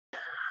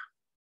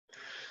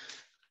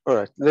All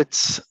right,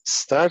 let's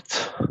start.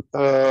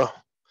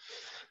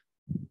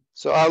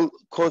 So I'll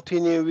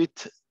continue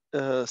with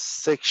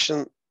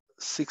section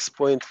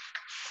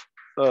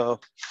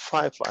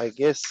 6.5, I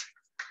guess.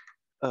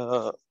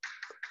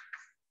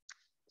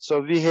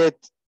 So we had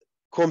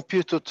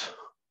computed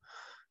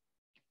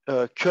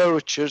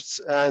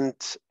curvatures and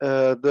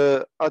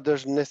the other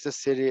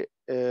necessary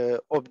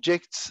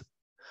objects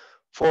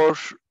for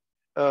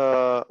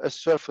a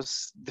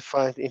surface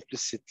defined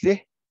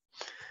implicitly.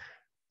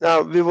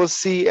 Now we will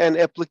see an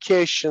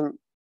application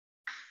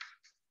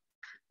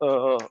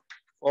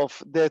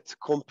of that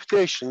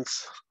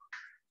computations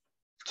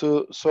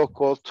to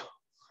so-called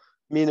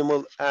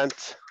minimal and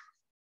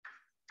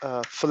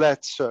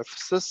flat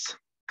surfaces.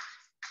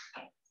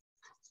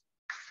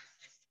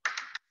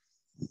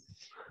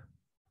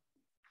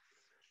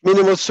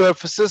 Minimal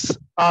surfaces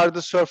are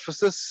the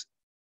surfaces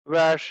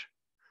where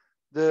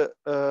the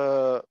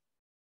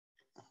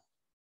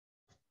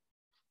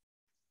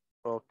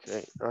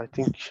okay, I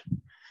think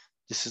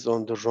this is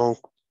on the wrong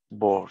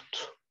board.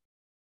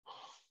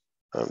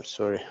 I'm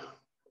sorry.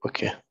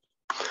 Okay.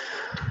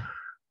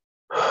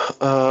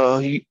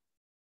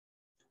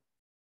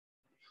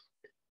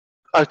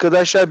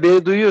 Arkadaşlar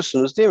beni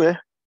duyuyorsunuz değil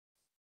mi?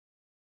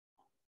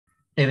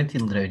 Evet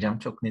Yıldıray Hocam,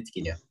 çok net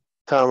geliyor.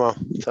 Tamam,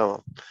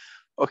 tamam.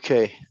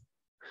 Okay.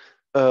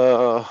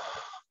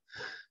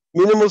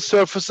 Minimal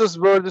surfaces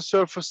were the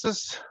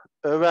surfaces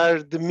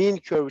where the mean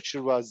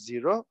curvature was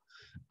 0,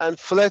 and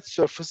flat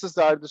surfaces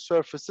are the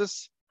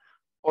surfaces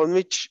on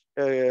which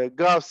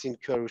Gaussian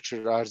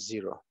curvature are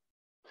 0.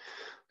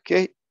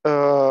 Okay.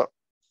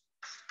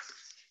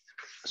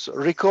 So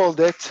recall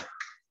that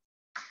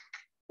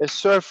a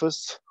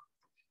surface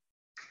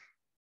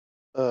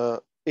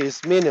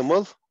is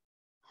minimal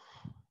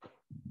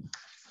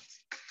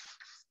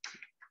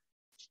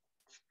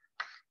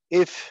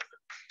if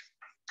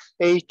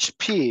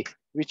HP,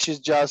 which is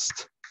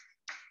just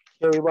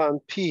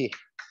K1P,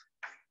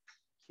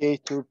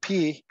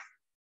 K2P,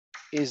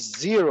 is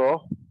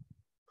 0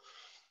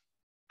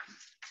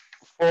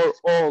 for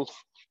all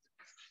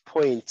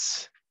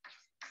points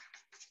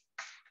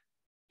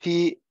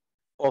P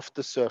of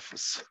the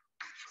surface.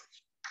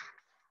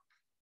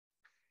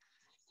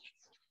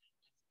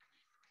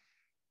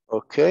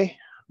 Okay.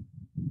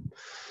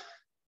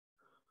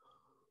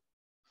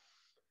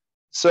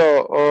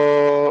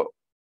 So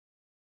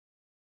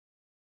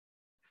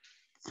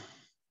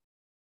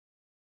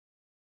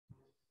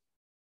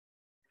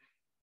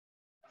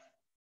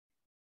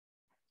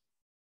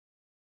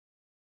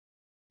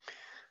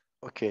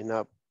okay,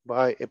 now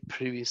by a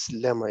previous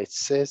lemma it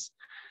says,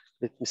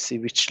 let me see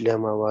which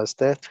lemma was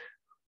that.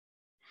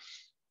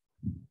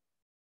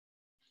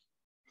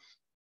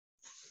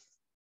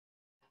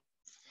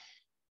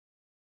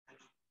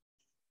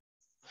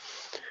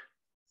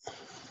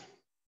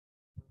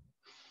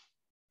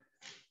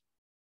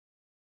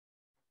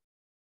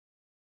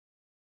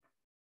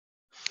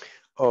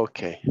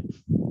 Okay.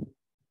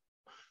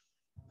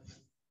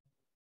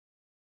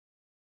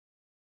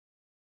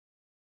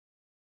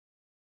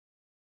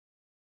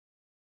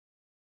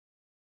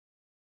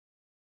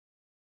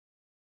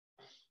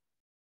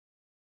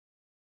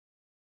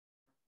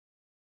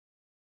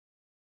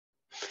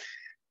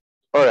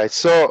 All right,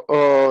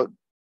 so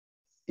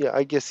yeah,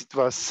 I guess it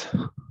was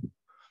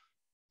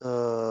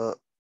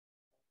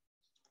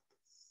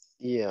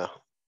yeah.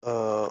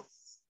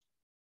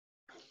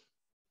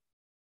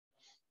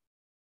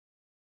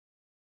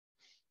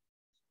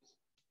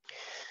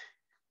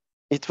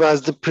 It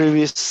was the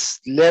previous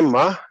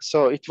lemma.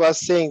 So it was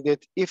saying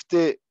that if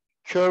the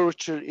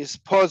curvature is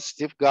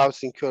positive,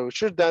 Gaussian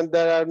curvature, then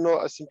there are no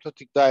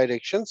asymptotic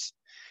directions.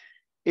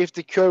 If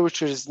the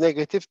curvature is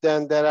negative,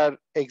 then there are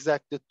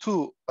exactly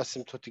 2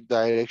 asymptotic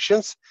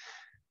directions.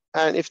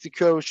 And if the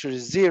curvature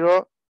is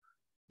 0,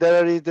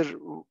 there are either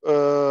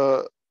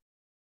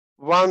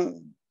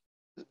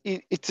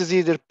it is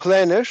either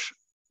planar,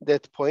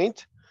 that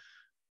point.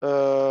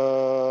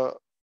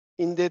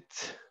 In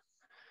that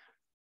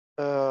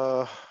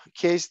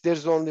case,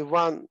 there's only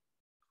one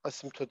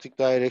asymptotic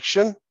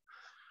direction.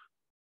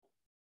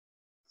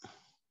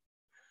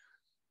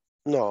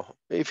 No,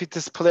 if it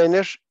is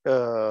planar,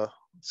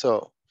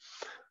 so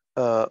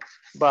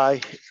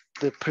by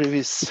the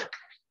previous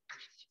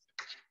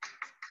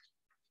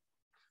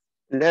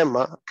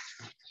lemma,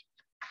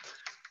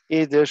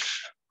 either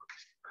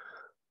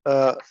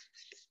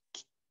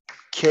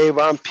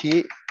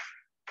K1P,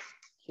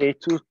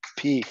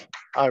 K2P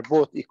are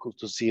both equal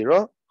to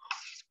 0,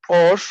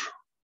 or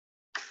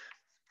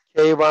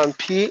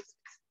K1P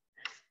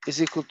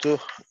is equal to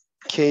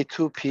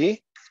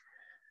K2P,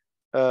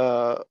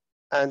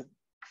 and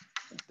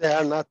they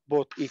are not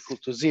both equal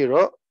to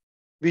 0,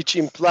 which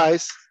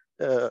implies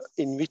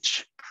in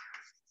which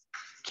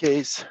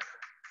case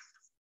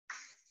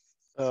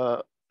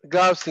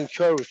Gaussian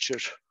curvature,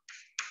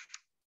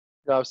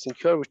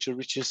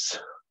 which is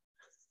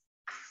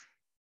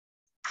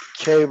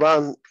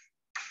K1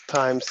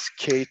 times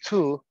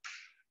K2,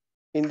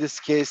 in this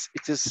case,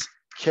 it is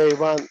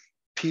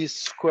K1P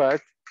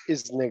squared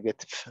is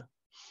negative.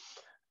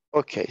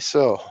 Okay,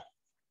 so,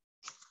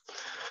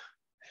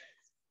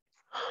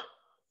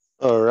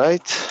 all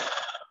right.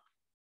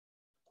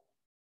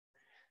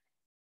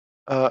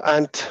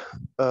 And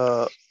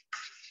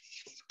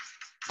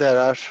there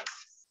are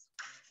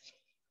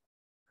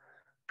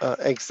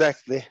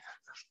exactly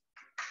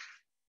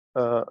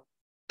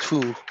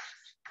two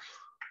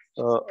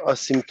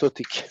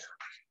asymptotic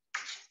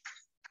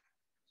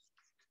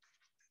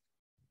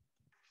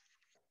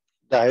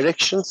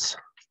directions.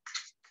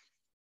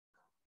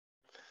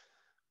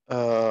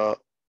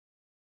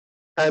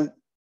 And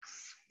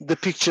the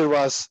picture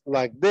was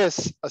like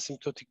this: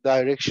 asymptotic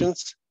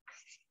directions.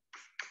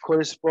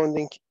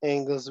 Corresponding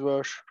angles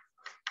were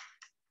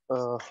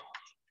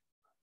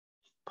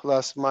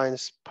plus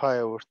minus pi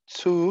over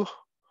 2.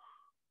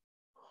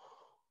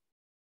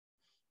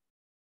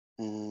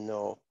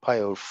 No, pi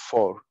over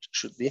 4 it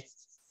should be.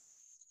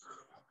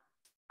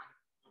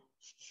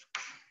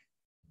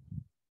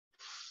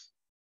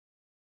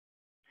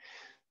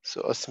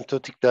 So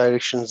asymptotic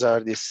directions are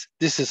this.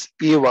 This is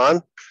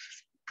E1,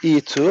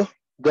 E2,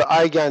 the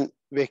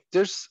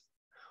eigenvectors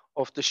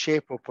of the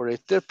shape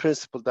operator,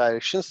 principal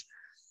directions,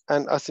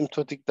 and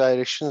asymptotic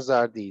directions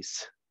are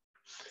these.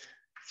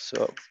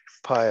 So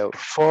pi over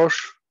 4,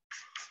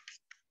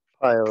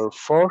 pi over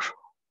 4.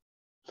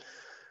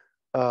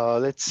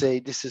 Let's say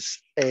this is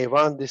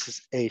A1, this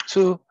is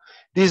A2.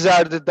 These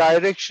are the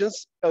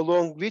directions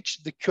along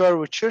which the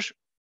curvature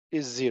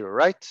is 0,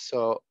 right?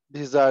 So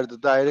these are the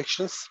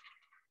directions.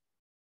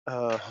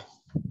 A1,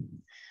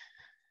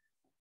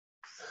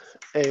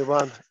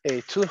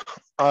 A2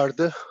 are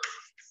the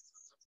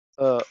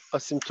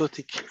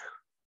asymptotic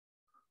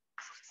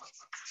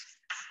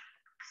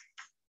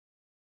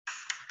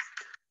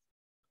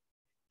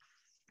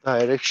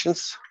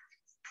directions,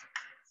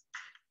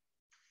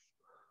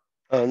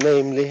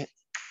 namely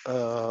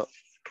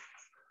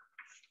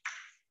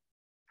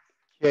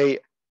Ki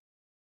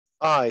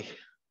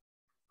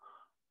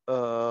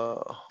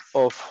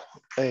of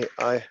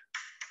Ai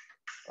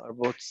are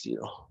both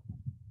 0.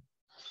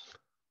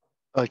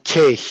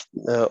 K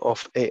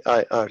of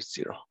Ai are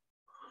 0.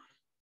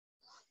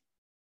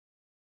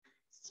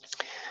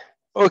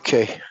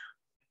 Okay.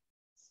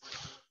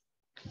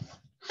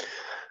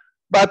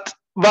 But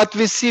what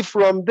we see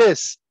from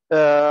this,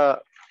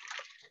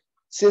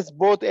 since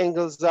both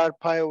angles are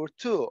pi over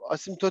 2,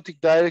 asymptotic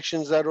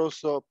directions are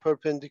also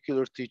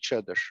perpendicular to each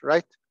other,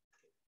 right?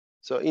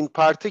 So in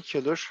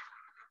particular,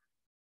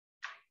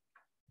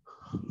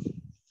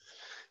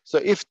 so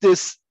if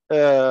this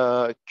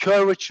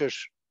curvature,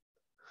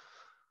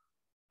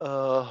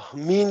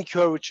 mean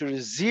curvature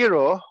is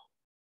 0,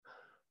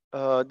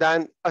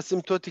 then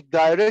asymptotic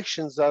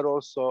directions are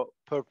also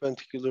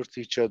perpendicular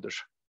to each other.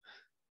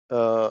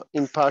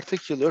 In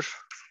particular,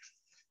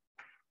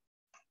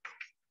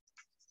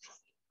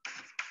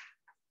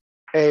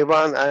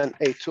 A1 and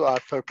A2 are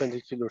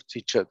perpendicular to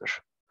each other.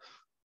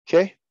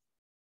 Okay.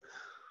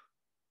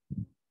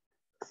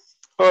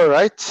 All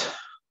right.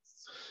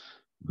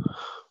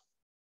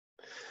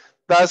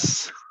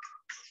 Thus,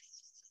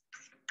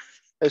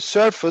 a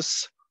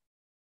surface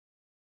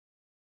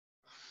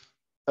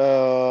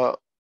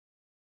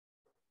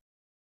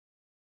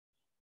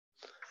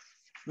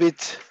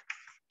with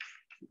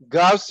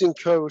Gaussian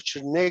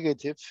curvature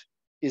negative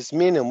is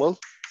minimal.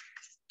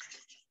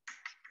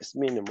 Is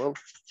minimal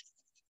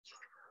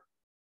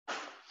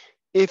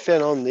if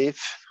and only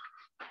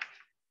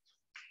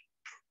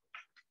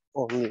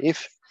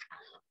if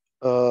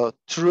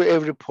through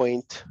every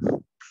point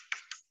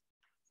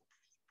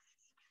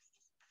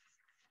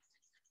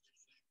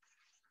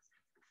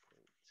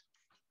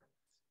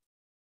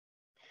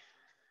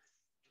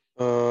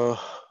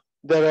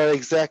there are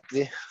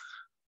exactly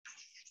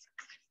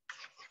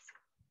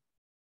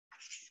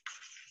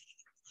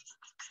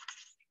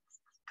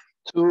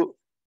two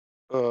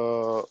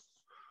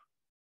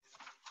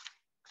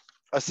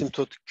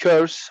asymptotic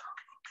curves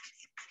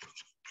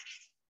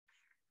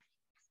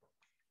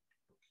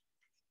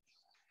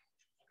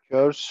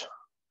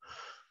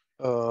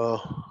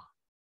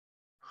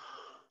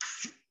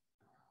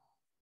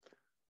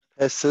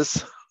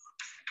S's,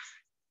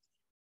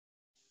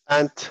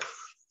 and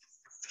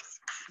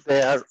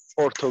they are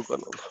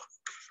orthogonal.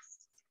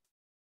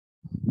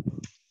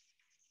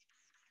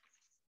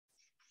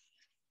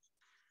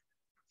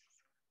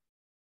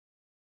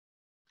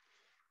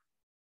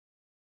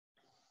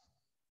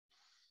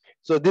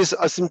 So these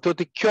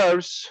asymptotic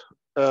curves,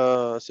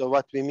 so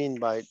what we mean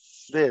by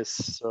this,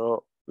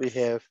 so we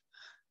have,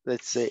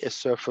 let's say, a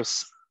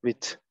surface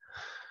with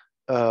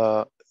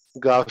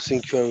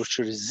Gaussian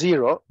curvature is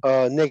 0,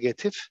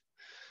 negative.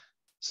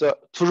 So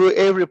through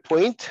every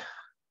point,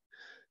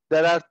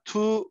 there are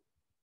two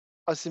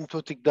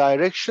asymptotic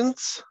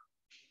directions.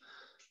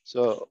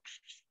 So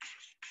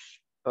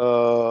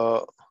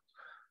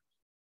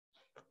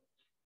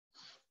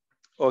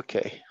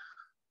okay,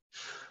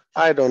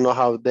 I don't know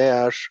how they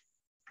are,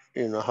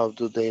 how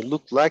do they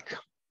look like,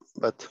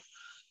 but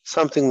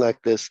something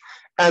like this.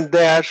 And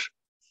they are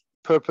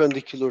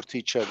perpendicular to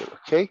each other,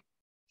 okay?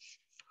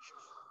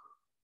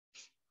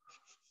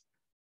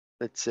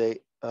 Let's say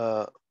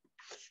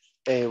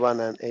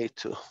A1 and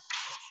A2.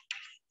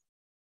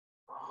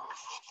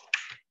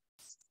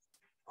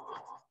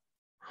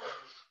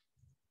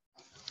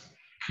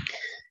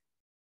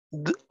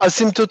 The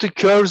asymptotic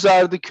curves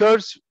are the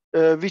curves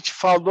which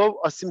follow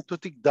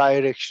asymptotic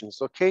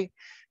directions, okay?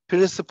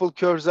 Principal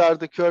curves are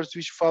the curves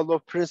which follow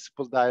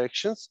principal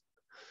directions,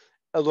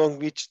 along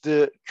which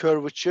the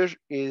curvature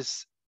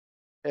is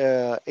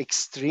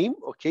extreme,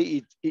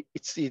 okay?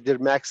 It's either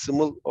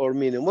maximal or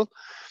minimal.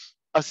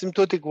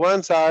 Asymptotic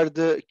ones are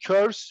the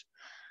curves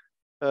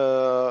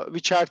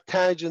which are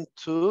tangent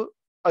to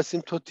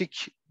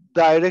asymptotic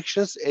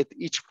directions at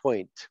each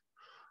point,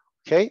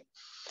 okay?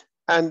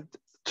 And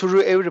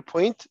through every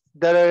point,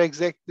 there are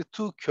exactly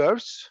two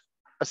curves,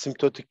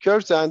 asymptotic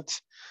curves, and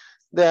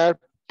they are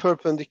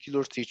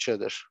perpendicular to each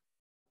other.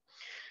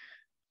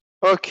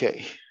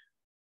 Okay.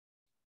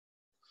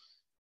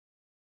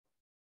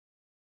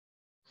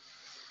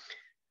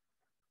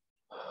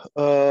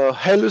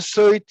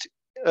 Helioid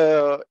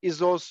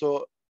is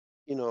also,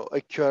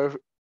 a curve,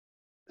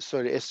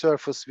 a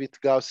surface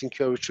with Gaussian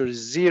curvature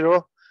is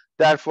 0.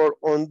 Therefore,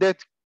 on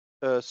that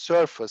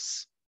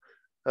surface,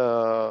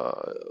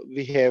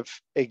 we have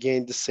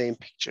again the same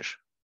picture.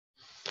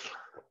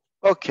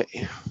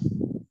 Okay.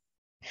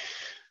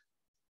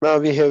 Now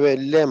we have a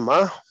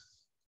lemma.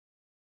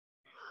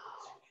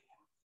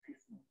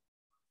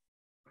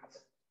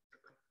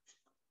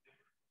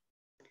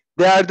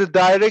 They are the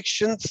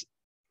directions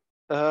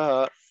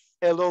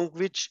along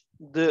which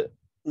the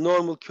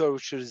normal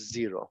curvature is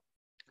 0.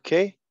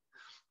 Okay.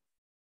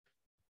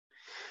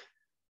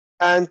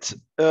 And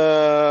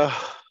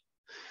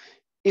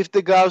if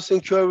the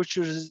Gaussian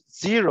curvature is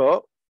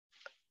 0,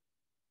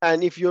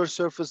 and if your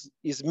surface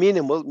is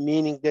minimal,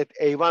 meaning that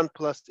A1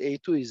 plus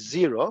A2 is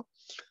 0,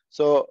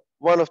 so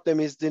one of them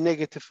is the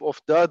negative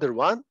of the other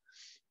one.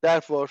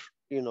 Therefore,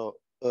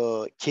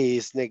 K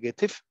is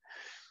negative.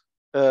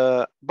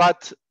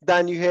 But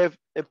then you have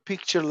a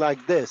picture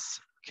like this,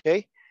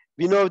 okay?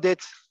 We know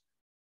that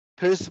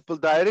principal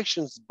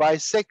directions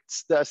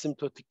bisects the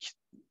asymptotic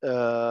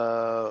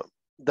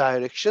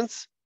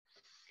directions.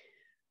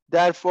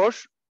 Therefore,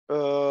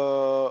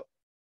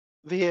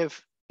 we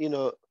have,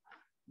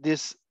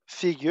 this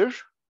figure.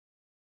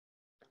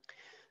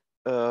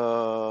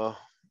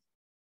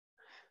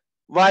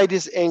 Why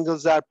these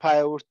angles are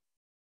pi over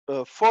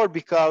 4?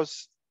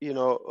 Because,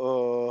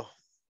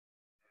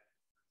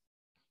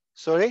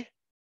 sorry?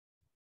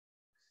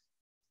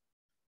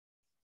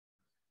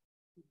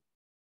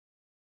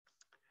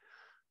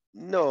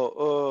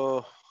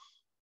 No.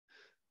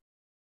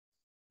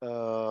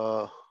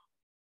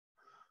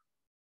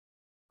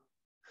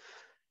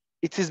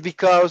 It is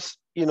because,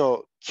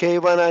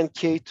 K1 and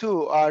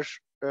K2 are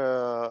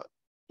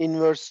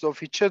inverse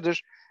of each other,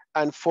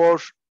 and for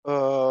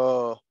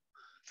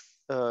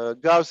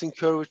Gaussian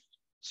curvature,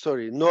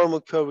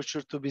 normal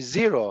curvature to be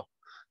 0,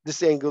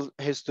 this angle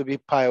has to be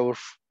pi over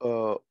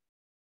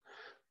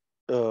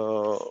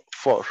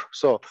 4.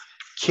 So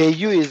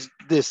Ku is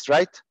this,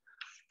 right?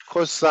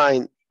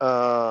 Cosine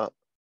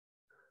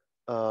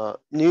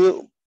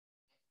nu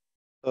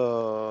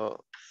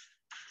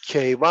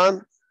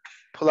K1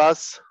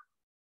 plus,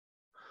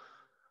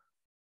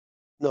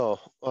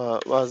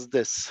 was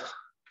this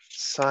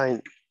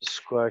sine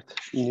squared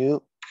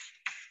nu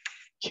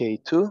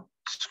K2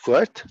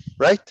 squared,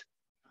 right?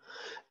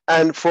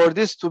 And for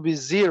this to be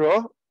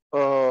 0,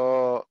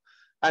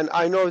 and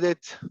I know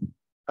that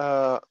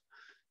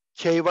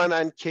K1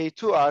 and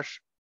K2 are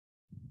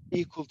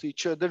equal to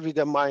each other with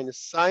a minus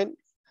sign.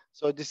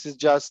 So this is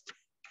just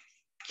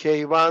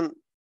K1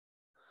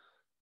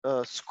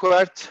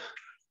 squared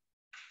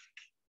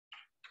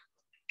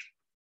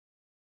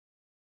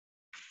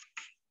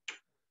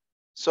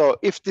So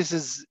if this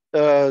is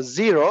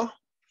 0,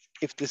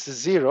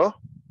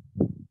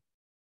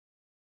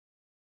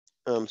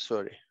 I'm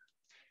sorry.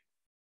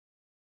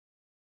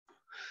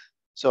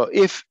 So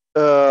if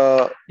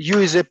U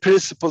is a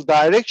principal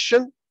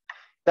direction,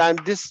 then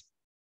this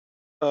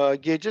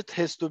gadget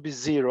has to be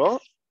 0.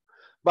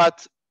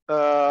 But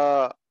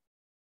K1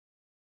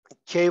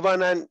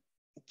 and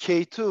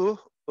K2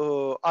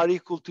 are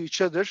equal to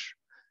each other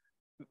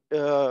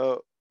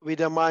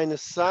with a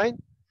minus sign,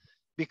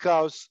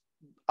 because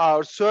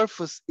our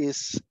surface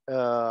is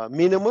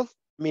minimal,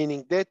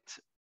 meaning that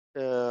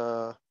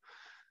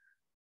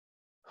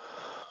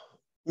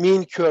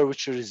mean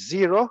curvature is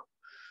 0.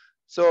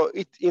 So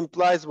it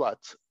implies what?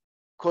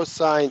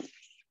 Cosine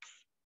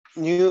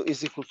nu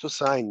is equal to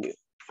sine nu.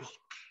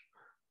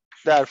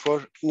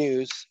 Therefore,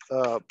 nu is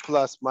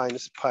plus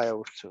minus pi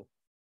over 2,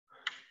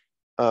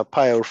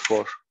 pi over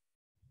 4.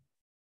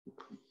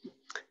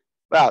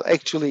 Well,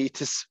 actually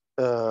it is,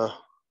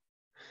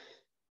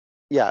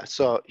 yeah,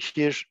 so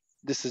here,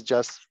 this is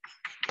just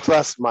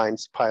plus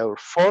minus pi over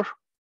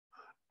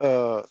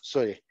 4.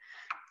 Sorry,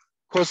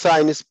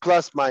 cosine is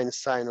plus minus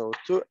sine over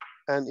 2,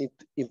 and it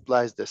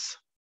implies this.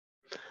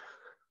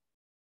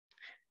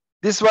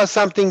 This was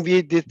something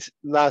we did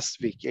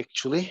last week,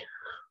 actually.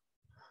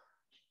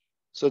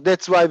 So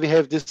that's why we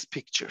have this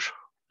picture.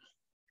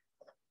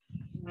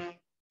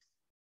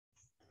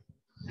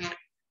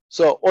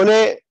 So on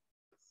a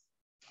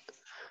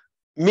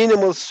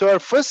minimal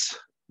surface,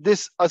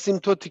 this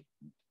asymptotic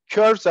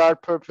curves are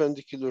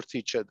perpendicular to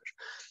each other.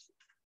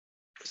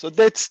 So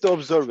that's the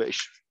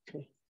observation.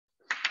 Okay.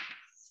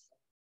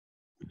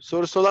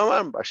 Sorusu olan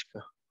var mı başka?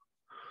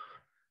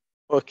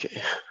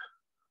 Okay.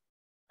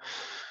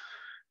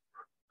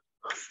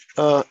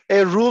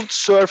 A ruled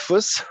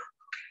surface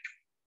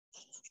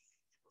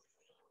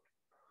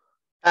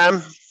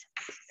M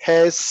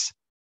has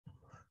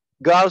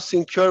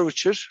Gaussian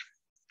curvature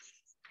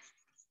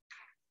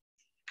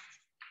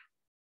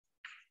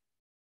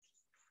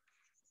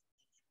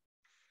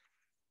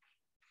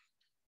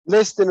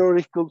less than or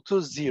equal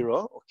to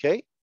 0,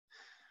 okay?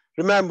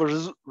 Remember,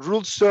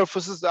 ruled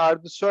surfaces are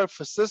the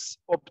surfaces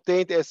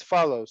obtained as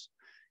follows.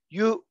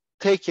 You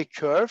take a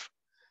curve,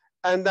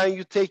 and then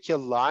you take a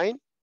line,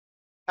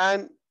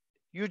 and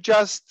you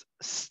just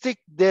stick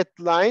that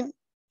line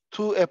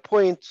to a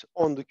point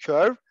on the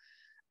curve,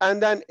 and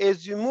then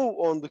as you move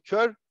on the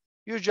curve,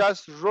 you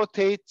just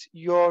rotate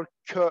your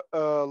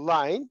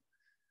line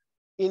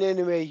in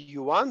any way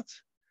you want,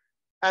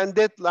 and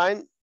that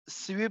line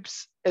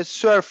sweeps a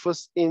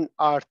surface in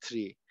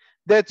R3.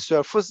 That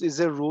surface is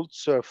a ruled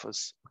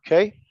surface,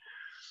 okay?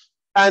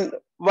 And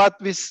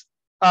what we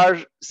are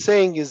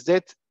saying is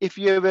that if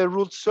you have a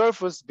ruled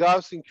surface,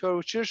 Gaussian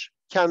curvature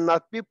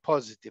cannot be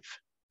positive,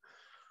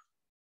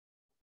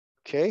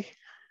 okay?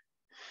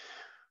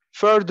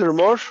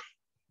 Furthermore,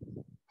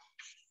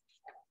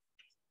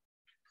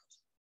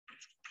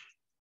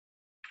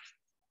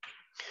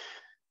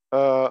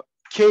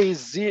 K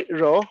is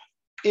 0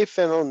 if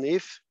and only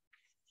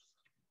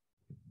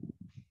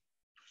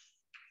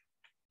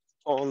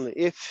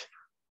if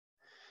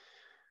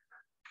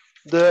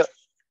the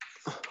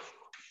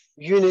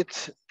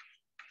unit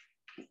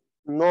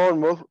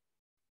normal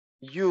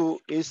U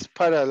is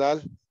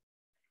parallel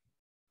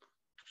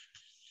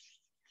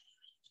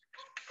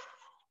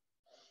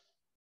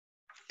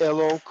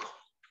along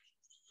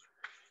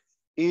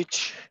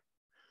each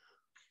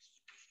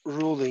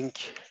ruling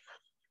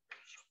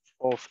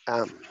of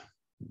M.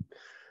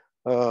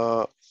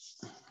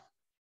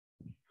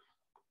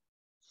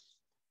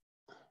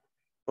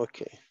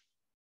 Okay.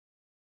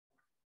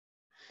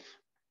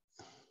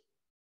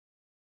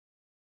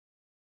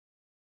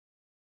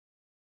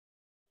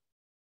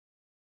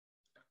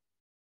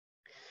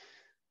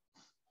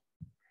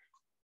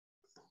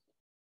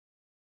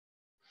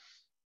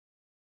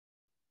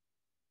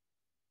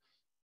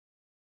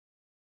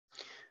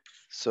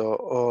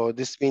 So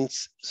this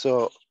means,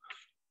 so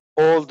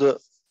all the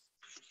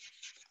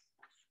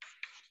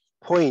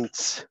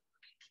points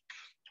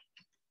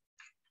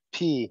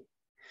P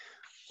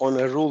on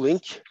a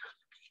ruling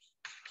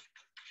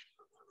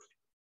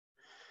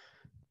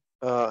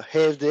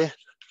have the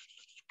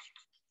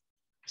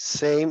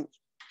same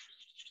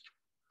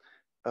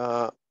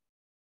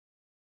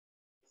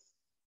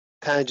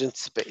tangent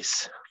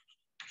space.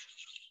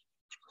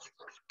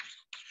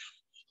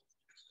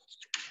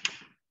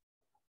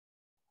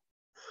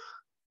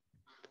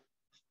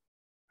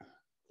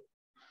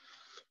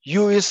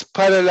 U is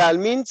parallel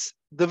means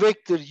the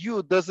vector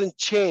U doesn't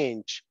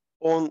change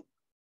on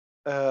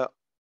a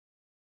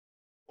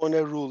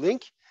ruling.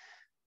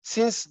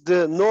 Since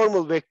the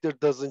normal vector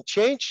doesn't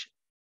change,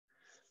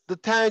 the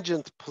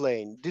tangent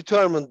plane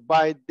determined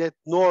by that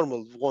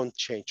normal won't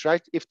change,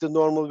 right? If the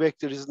normal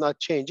vector is not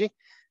changing,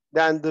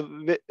 then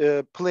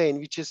the plane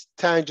which is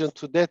tangent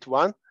to that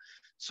one,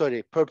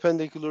 sorry,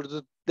 perpendicular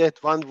to that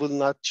one will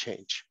not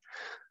change.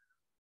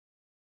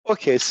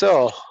 Okay,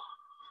 so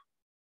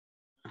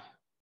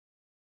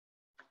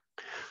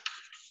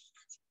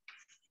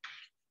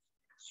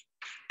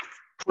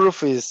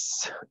proof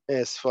is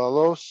as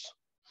follows.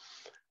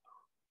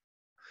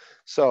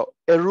 So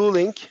a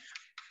ruling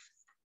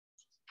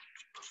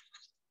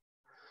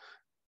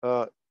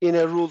in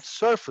a ruled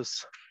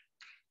surface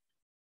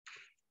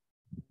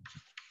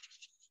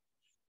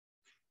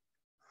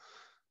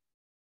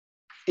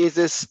is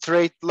a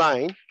straight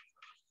line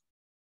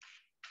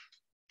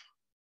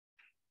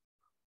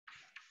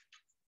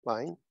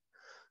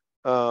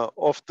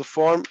of the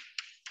form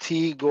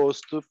T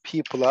goes to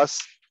P plus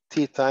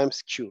T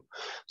times Q.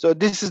 So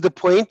this is the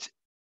point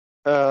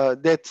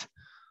that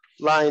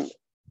line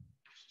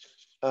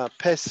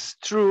passes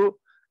through,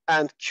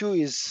 and Q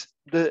is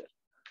the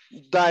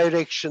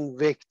direction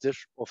vector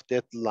of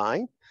that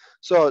line.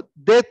 So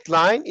that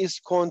line is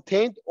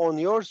contained on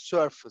your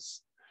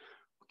surface,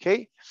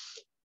 okay?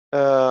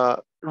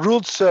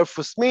 Ruled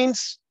surface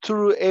means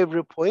through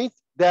every point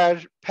there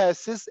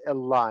passes a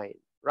line,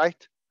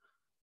 right?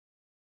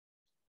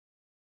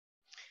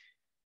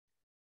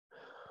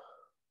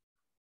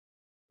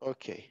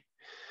 Okay.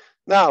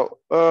 Now,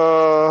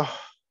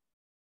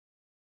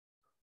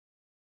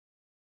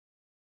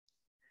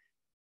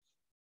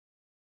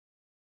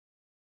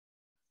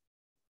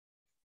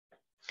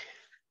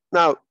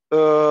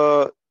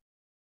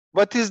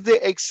 what is the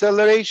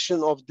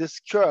acceleration of this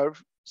curve?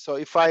 So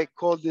if I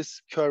call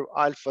this curve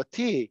alpha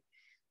t,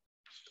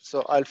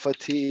 so alpha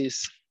t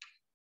is,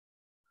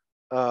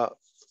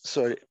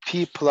 sorry,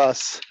 P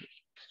plus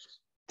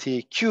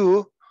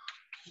TQ,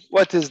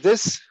 what is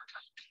this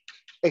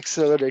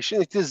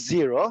acceleration? It is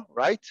 0,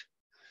 right?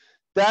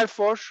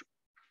 Therefore,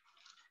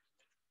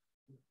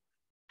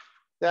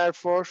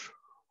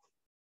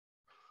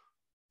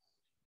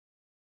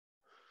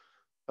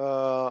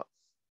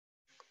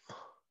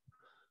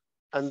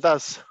 and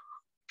thus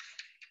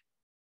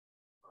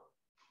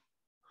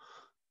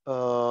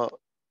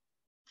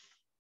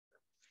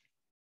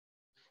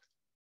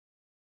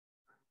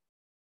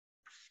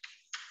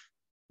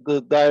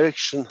the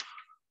direction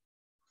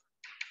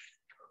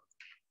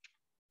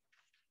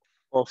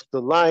of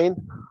the line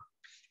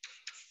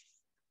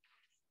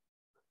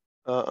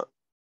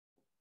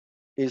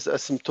is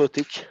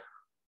asymptotic.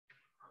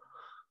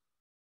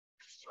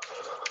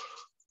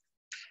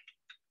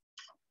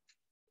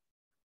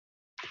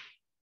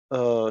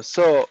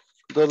 So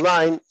the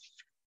line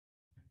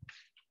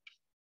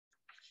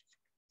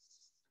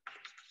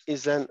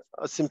is an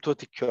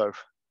asymptotic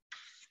curve.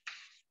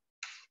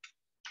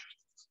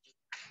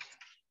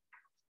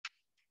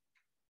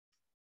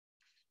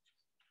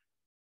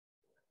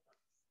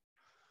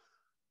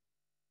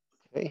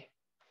 Okay.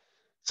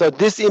 So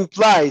this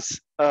implies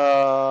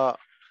at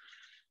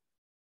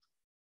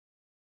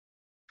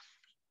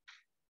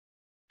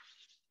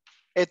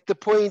the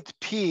point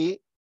P,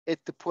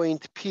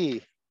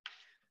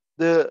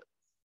 the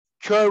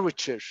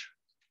curvature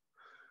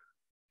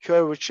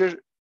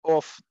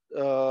of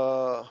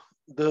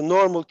the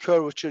normal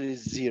curvature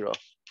is 0.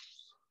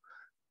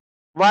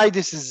 Why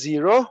this is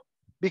 0?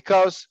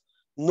 Because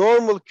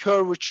normal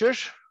curvature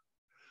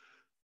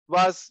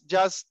was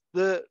just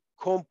the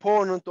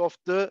component of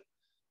the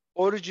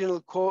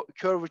original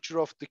curvature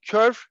of the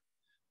curve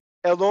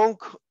along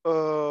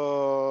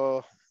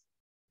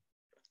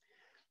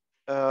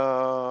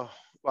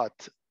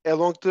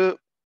along the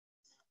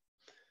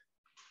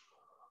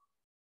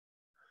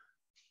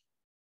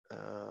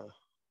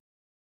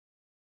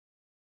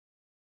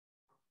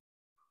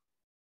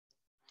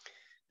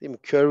değil mi?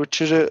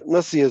 Curvature'ı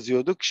nasıl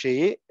yazıyorduk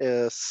şeyi?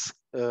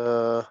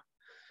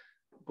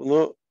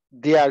 Bunu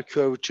diğer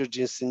curvature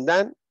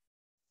cinsinden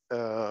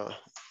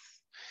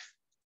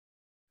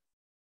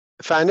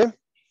efendim?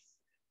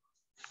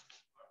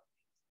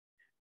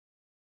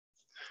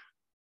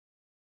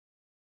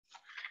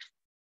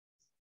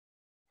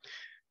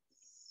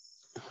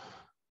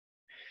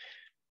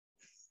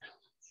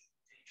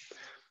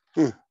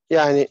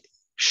 Yani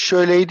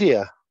şöyleydi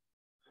ya,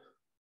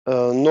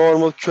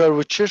 normal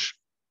curvature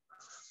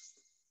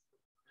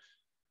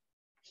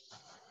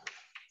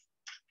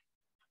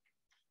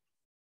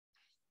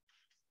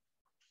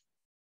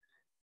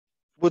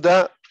bu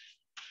da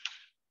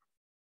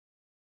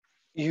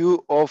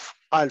U of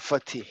alpha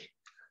t.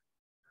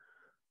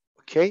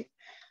 Okay,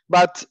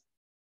 but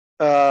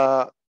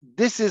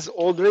this is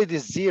already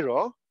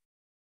 0,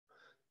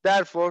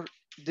 therefore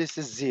this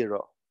is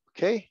 0.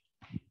 Okay,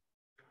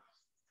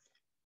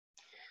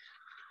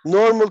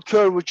 normal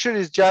curvature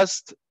is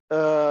just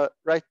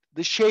right,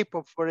 the shape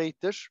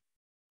operator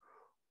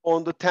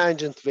on the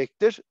tangent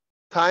vector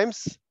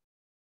times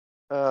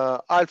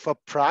alpha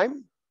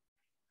prime,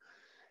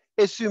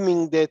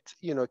 assuming that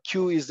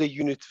q is the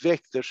unit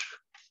vector,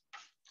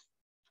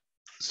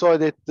 so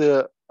that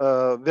the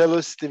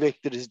velocity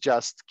vector is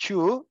just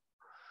q.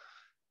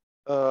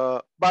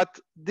 But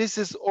this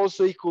is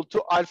also equal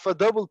to alpha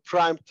double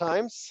prime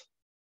times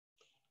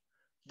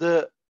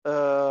the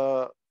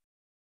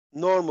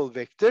normal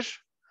vector.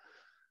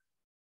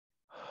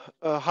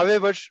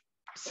 However,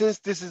 since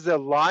this is a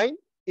line,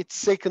 its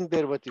second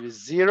derivative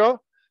is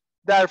 0.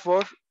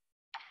 Therefore,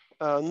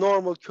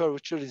 normal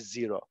curvature is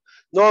 0.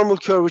 Normal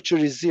curvature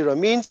is 0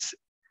 means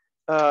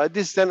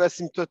this is an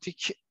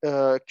asymptotic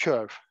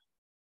curve.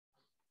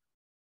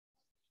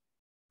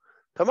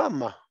 Tamam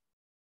mı?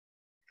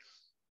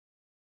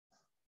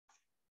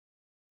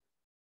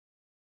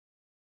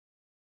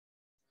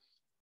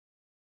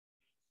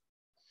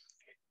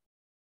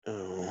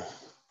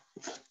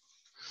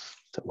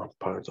 Tamam,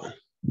 pardon.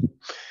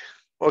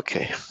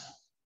 Okay.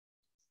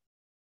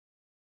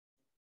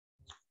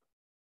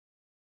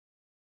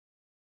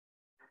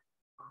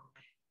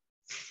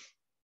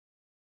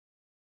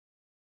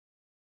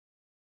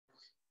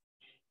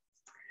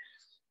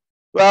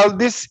 Well,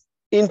 this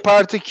in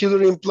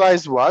particular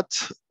implies what?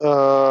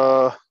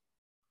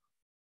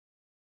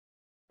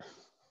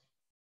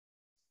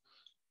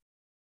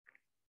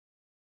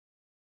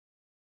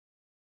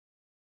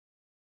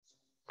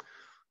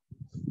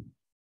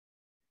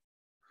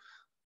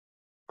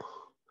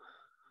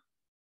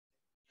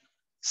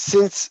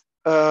 Since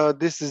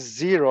this is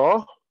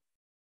 0,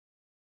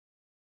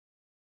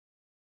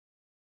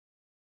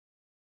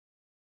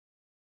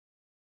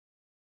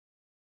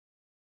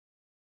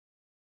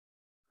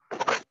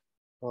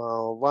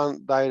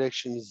 one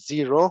direction is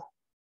 0.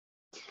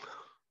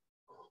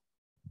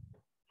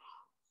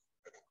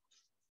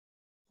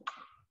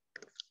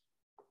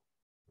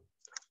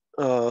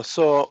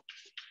 So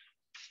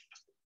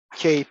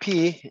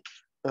Kp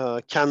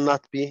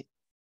cannot be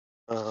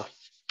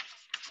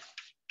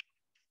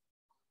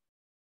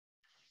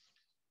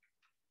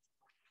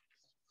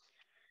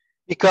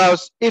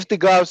Because if the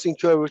Gaussian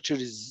curvature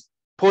is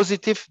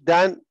positive,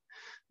 then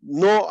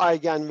no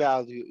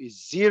eigenvalue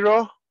is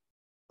 0,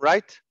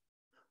 right?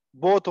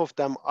 Both of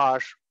them are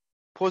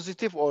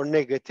positive or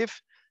negative.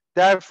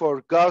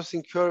 Therefore,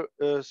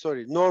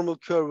 normal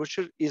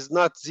curvature is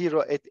not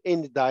 0 at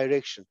any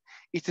direction.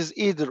 It is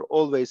either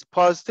always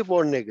positive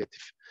or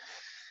negative,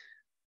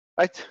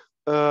 right?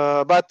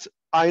 But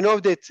I know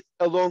that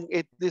along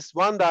at least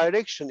one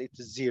direction it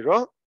is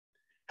 0.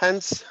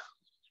 Hence,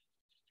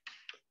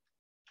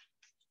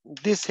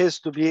 this has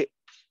to be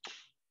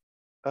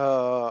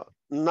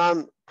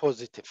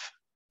non-positive.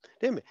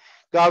 Değil mi?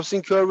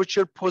 Gaussian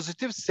curvature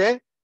positive ise,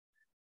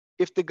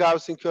 if the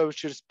Gaussian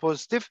curvature is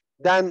positive,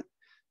 then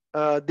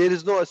there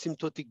is no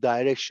asymptotic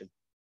direction.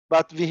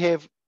 But we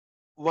have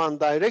one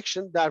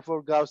direction,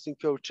 therefore Gaussian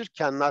curvature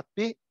cannot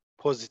be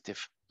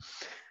positive.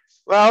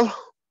 Well,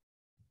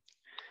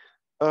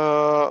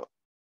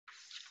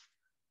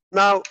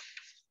 now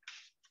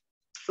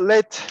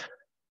let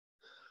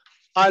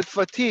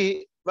alpha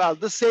t, well,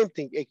 the same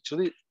thing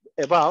actually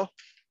above,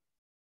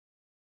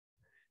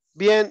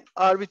 be an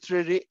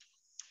arbitrary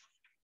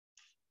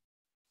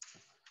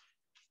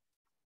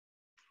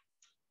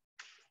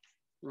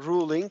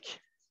ruling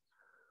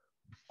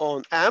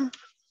on M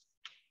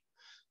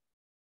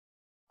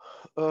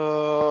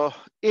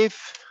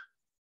if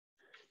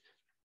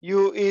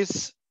U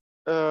is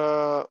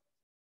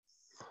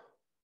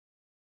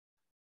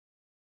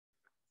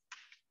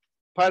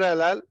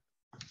parallel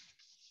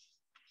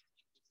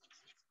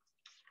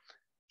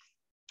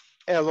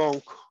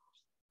along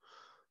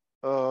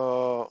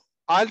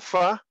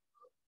alpha,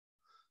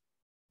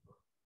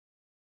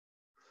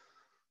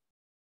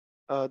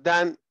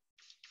 then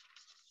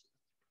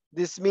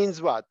this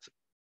means what?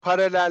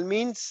 Parallel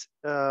means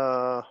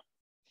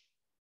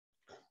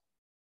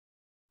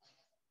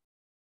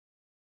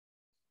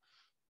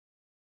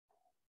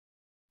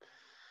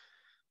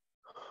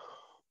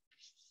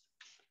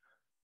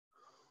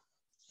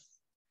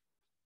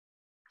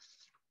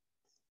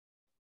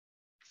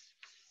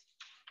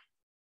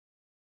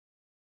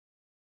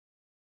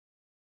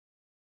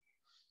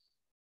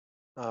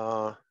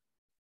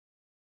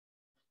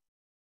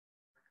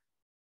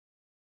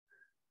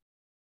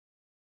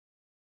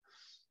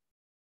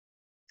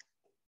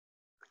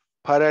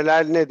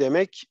paralel ne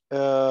demek?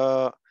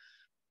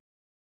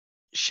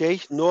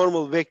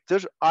 Normal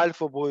vektör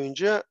alfa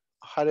boyunca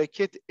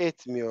hareket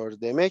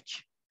etmiyor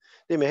demek.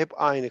 Değil mi?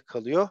 Hep aynı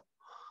kalıyor.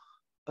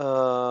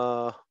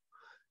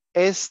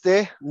 S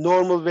de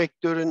normal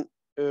vektörün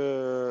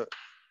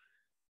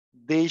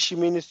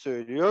değişimini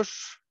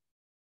söylüyor.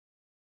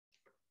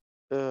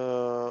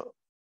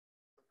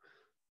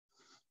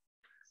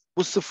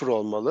 Bu sıfır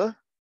olmalı.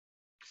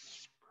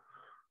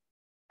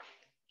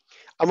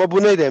 Ama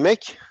bu ne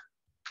demek?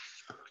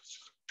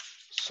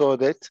 So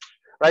that,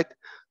 right?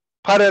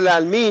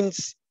 Parallel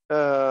means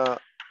the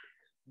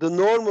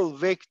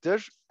normal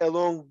vector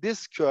along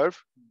this curve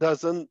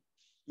doesn't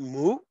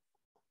move,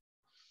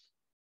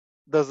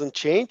 doesn't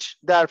change.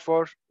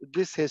 Therefore,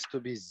 this has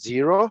to be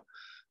 0.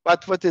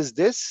 But what is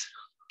this?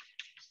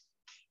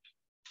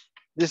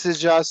 This is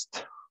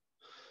just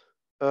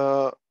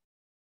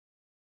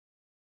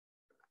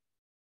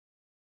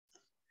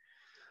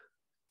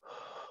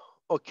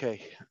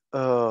okay.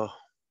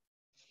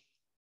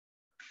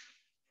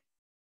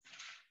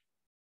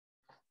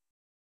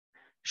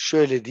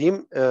 Şöyle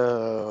diyeyim.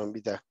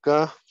 Bir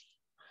dakika.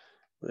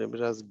 Buraya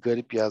biraz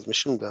garip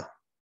yazmışım da.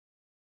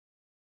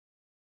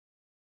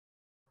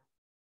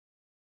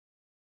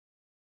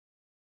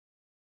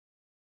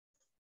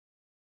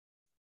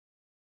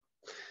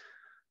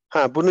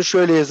 Bunu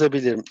şöyle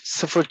yazabilirim.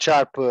 0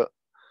 çarpı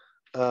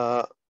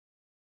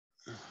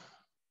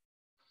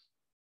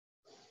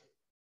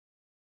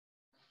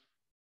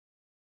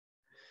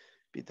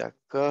bir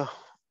dakika.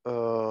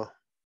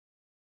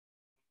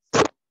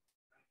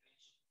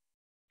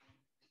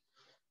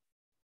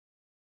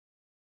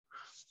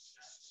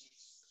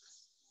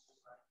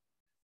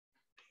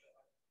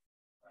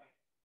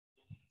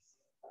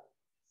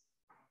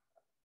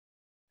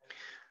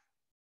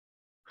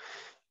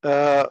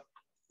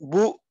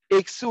 Bu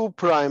eksi u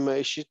prime'a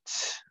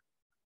eşit.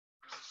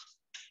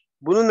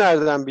 Bunu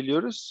nereden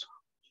biliyoruz?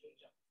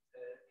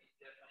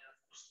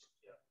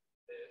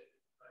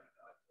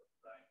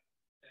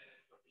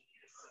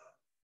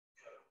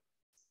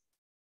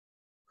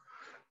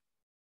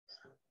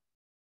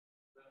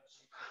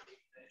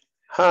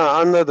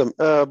 Anladım.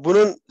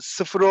 Bunun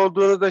sıfır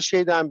olduğunu da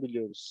şeyden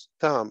biliyoruz.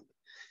 Tamam.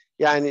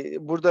 Yani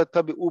burada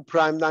tabii u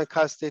prime'dan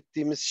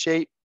kastettiğimiz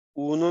şey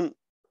u'nun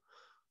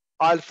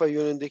alfa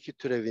yönündeki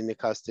türevini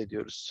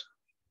kastediyoruz.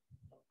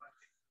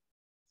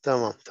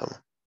 Tamam.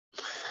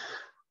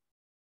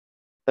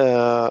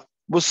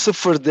 Bu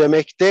sıfır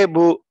demek de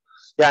bu,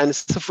 yani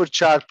sıfır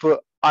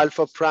çarpı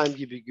alfa prime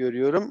gibi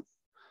görüyorum.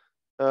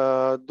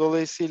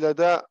 Dolayısıyla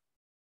da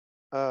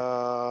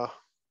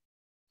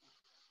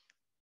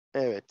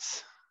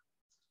evet.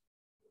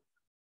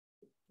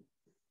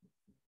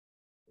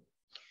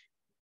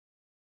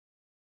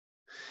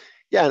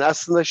 Yani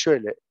aslında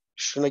şöyle,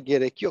 şuna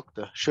gerek yok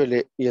da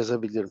şöyle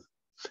yazabilirim.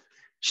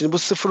 Şimdi bu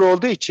 0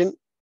 olduğu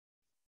için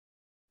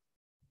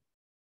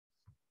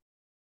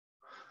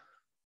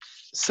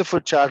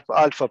 0 çarpı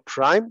alfa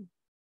prime.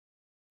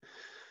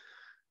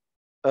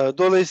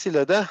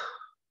 Dolayısıyla da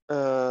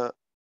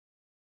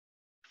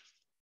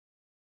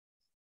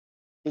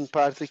in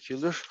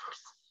particular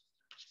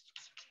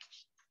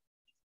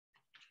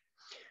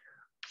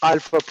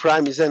alpha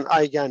prime is an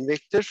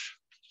eigenvector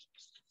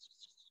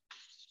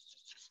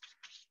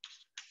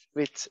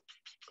with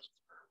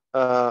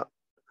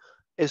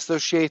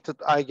associated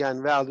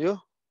eigenvalue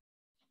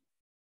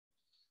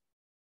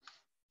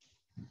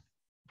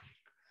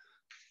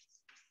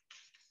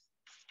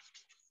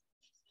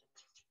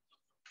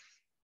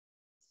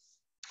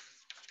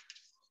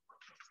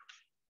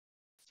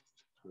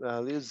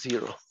value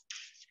 0.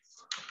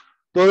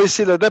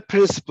 Dolayısıyla da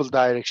principal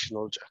direction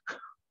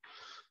olacak.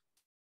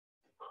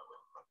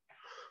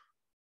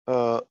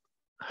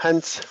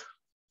 Hence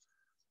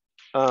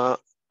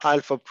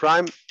alpha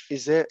prime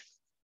is a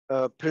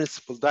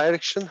principal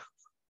direction.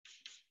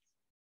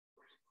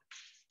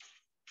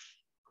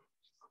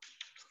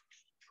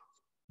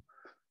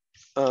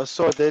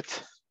 So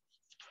that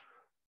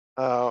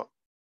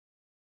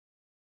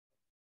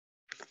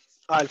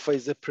alpha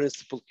is a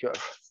principal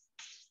curve.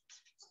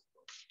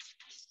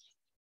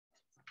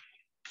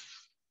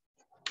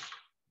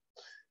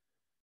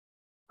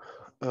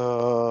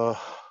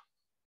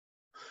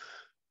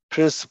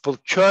 Principal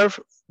curve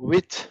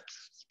with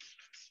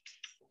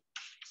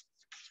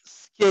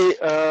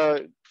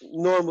scale,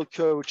 normal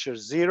curvature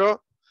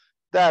 0.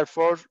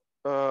 Therefore,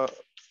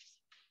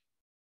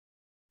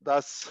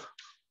 thus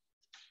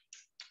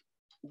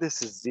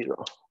this is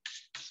 0.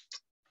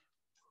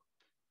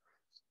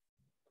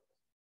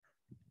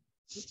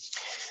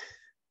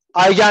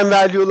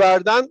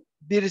 Eigenvalue'lardan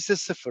birisi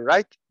 0,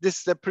 right? This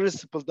is the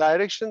principal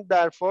direction.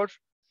 Therefore,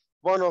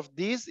 one of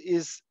these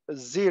is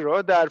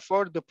 0.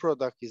 Therefore, the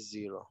product is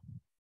 0.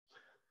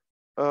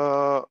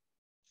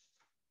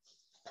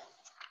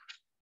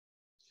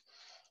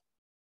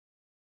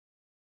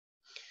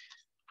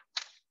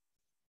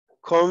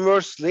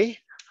 Conversely,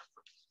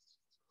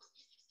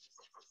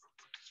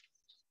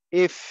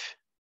 if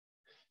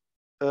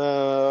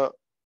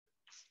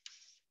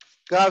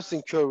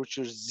Gaussian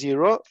curvature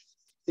 0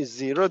 is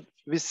 0,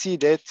 we see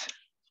that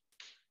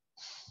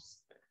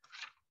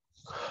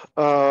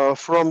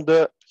from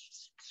the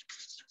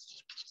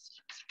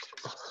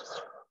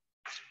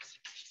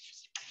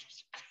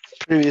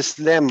previous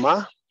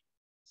lemma,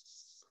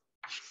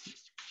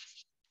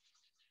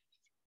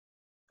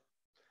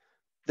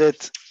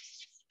 that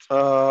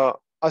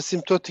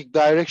asymptotic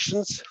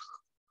directions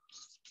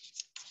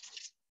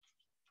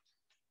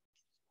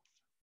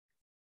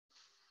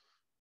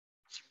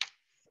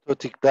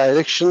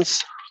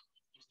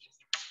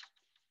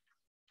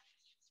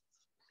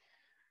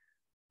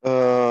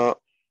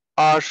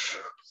are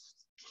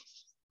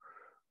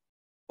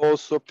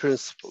also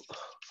principal.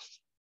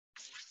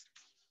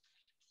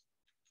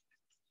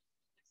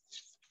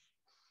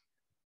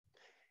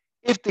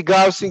 If the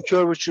Gaussian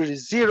curvature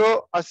is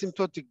 0,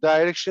 asymptotic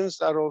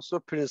directions are also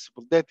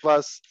principal. That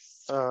was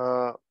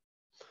a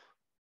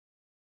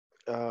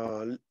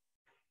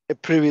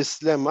previous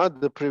lemma.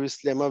 The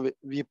previous lemma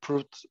we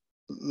proved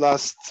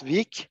last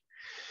week.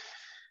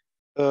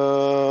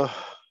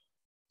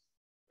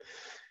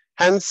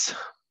 Hence,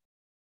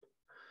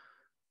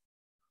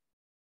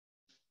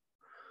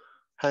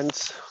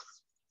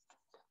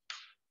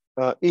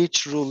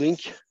 each ruling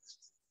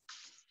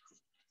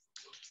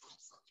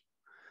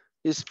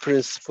is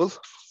principal.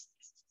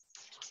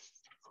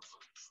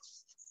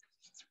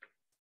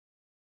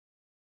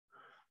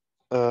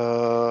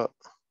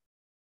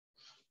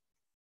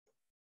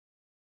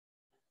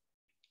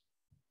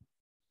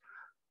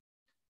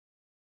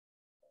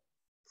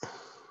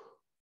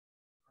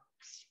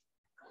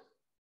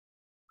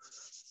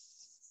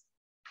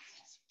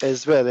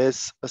 As well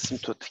as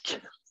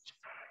asymptotic.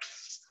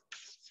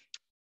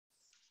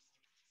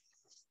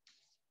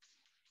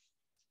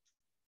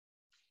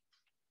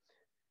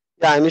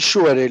 Yani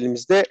şu var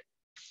elimizde.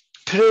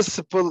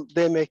 Principal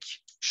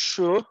demek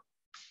şu,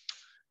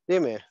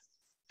 değil mi?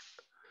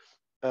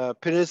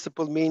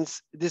 Principal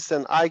means this is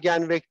an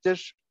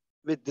eigenvector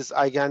with this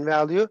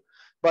eigenvalue,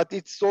 but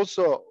it's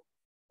also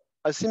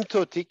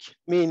asymptotic,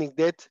 meaning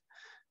that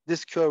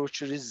this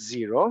curvature is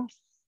 0.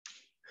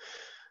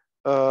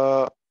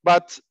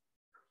 But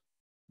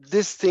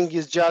this thing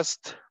is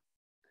just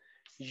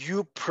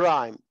u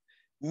prime,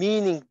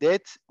 meaning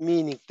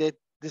that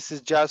this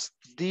is just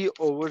d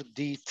over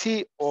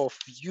dt of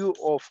u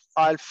of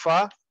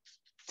alpha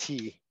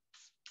t.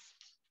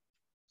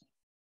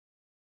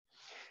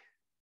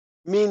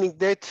 Meaning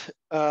that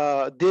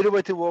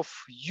derivative of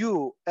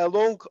u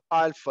along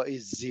alpha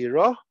is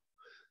 0,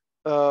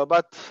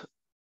 but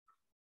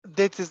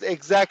that is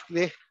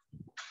exactly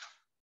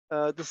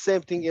the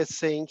same thing as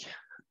saying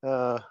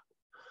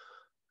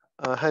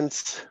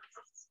hence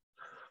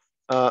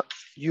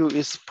u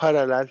is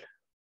parallel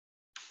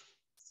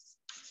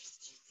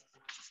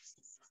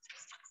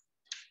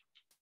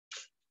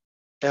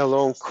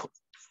along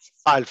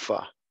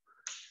alpha,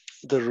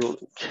 the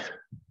ruling.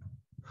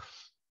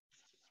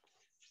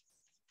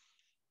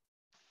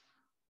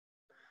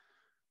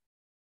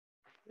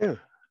 Yeah.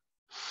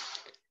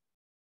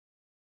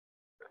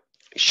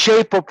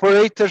 Shape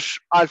operator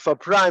alpha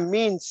prime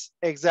means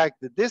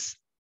exactly this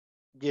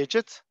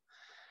gadget.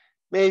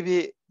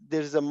 Maybe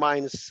there's a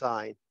minus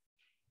sign.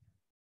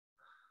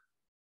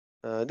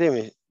 Değil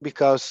mi?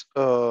 Because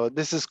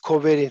this is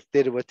covariant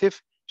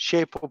derivative.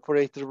 Shape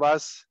operator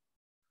was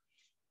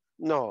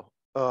no.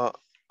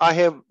 I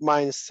have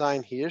minus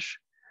sign here.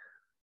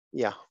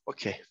 Yeah,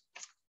 okay.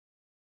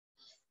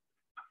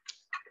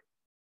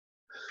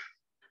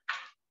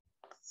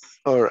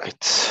 All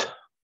right.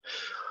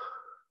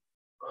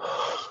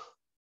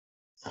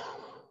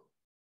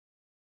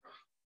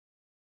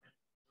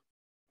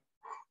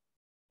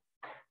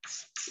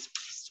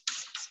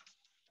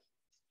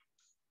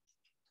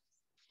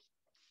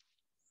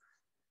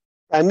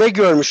 Yani ne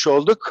görmüş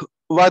olduk?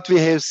 What we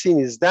have seen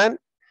is then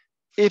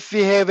if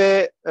we have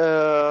a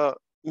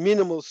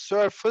minimal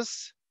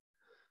surface,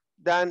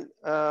 then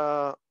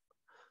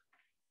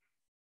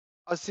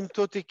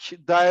asymptotic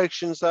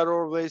directions are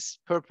always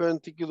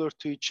perpendicular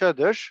to each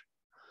other.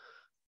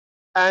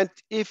 And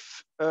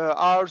if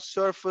our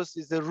surface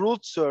is a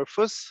ruled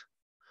surface,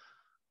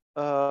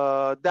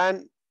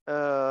 then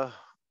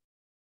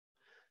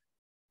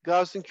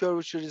Gaussian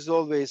curvature is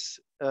always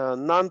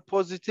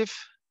non-positive,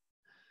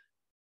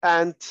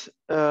 and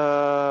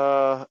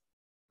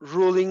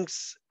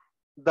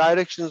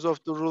directions of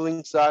the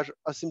rulings are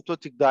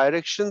asymptotic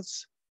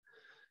directions,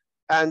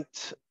 and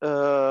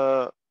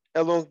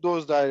along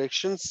those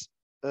directions,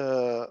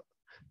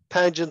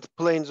 tangent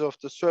planes of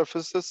the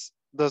surfaces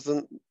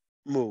doesn't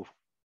move.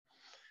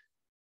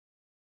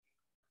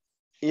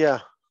 Yeah.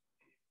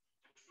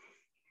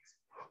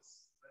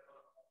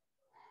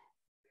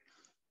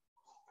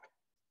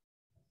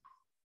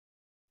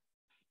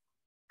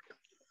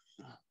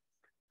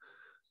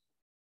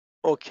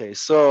 Okay,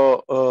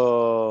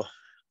 so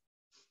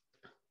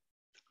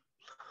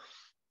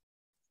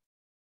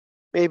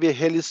maybe a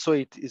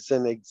helicoid is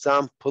an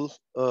example,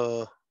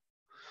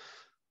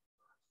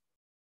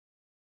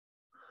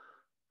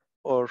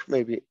 or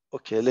maybe,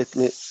 okay, let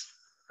me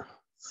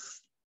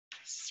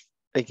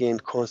again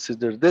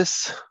consider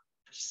this.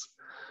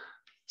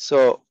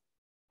 So,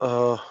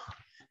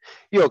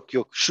 yok,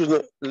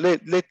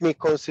 let me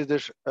consider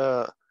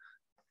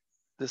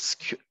this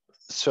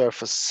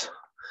surface.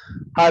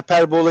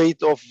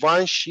 Hyperboloid of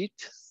one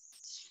sheet.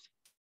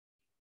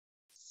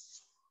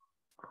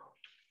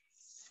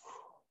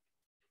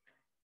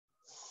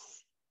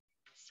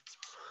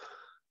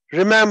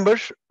 Remember,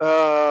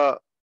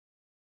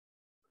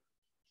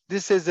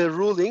 this is a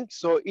ruling,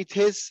 so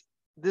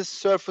this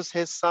surface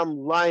has some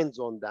lines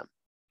on them.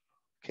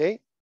 Okay,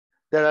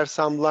 there are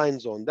some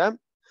lines on them.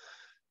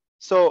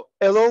 So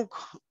along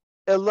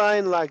a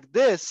line like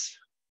this,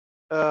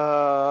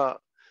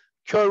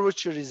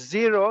 curvature is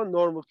 0,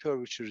 normal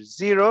curvature is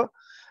 0,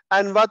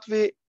 and what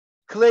we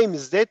claim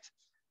is that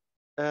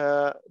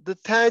the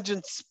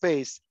tangent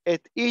space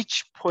at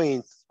each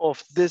point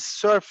of this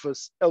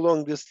surface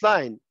along this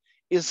line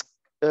is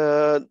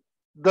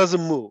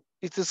doesn't move.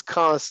 It is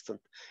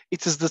constant.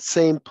 It is the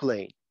same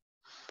plane.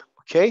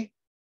 Okay.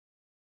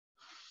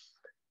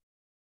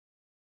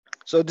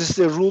 So this is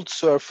a ruled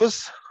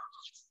surface.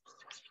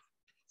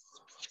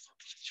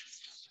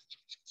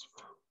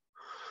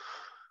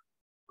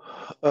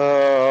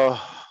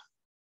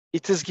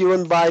 It is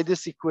given by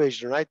this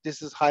equation, right?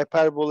 This is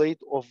hyperboloid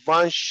of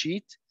one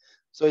sheet.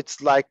 So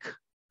it's like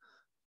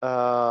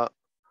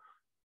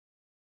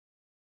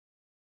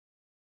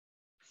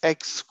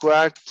x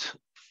squared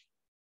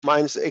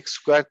minus x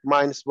squared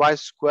minus y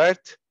squared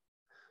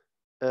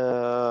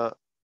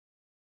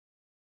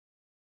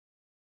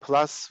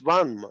plus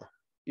 1 mı?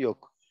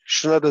 Yok.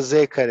 Şuna da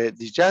z kare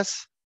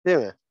diyeceğiz. Değil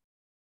mi?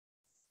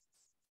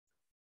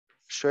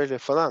 Şöyle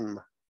falan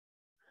mı?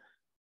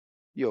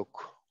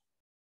 Yok.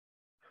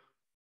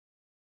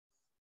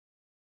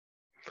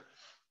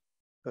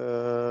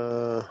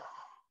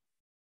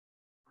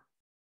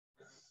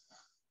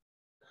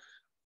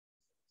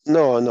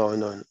 No.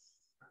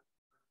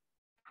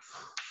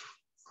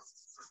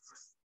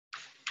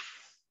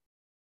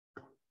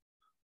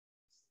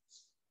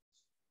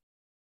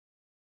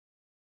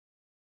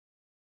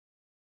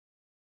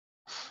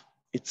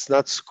 It's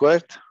not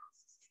squared.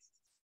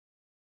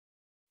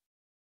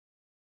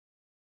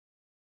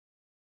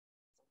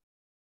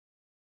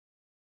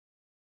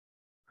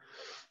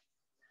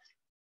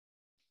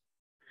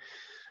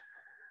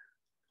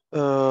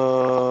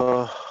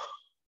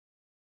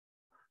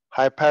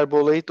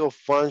 Hyperboloid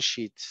of one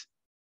sheet.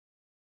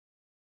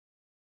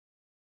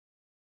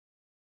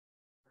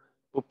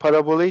 Bu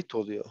paraboloid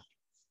oluyor.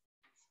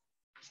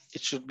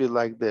 It should be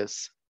like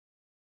this.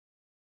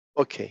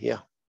 Okay,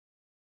 yeah.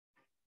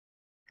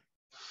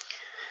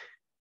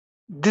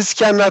 This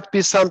cannot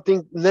be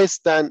something less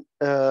than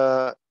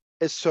a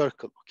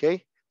circle,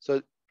 okay?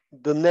 So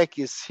the neck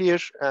is here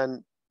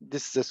and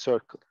this is a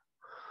circle.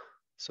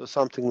 So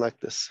something like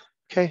this,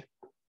 okay?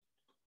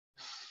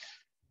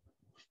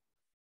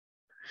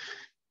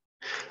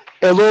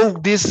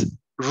 Along these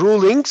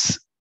rulings,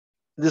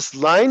 these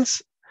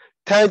lines,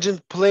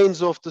 tangent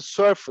planes of the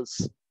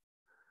surface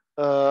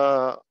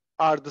are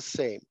the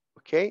same.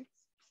 Okay.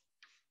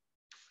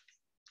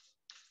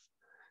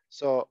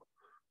 So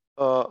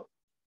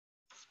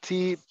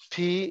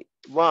TP1M,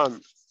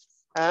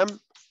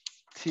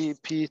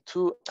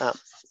 TP2M.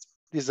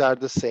 These are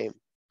the same.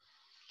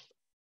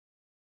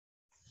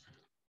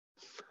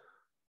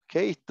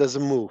 Okay, it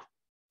doesn't move.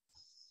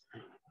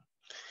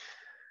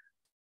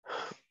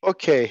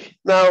 Okay,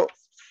 now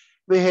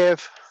we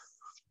have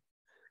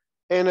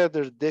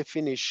another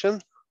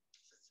definition.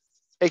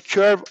 A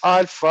curve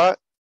alpha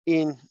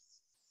in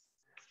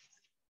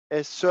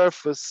a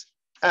surface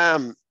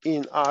M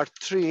in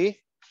R3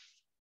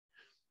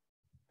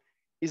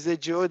 is a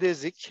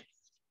geodesic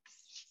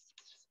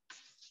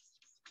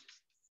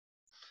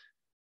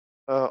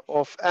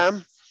of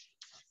M,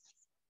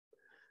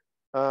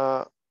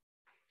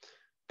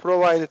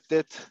 provided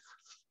that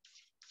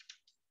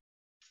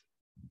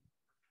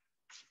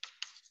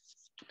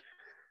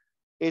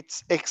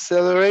its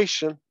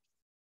acceleration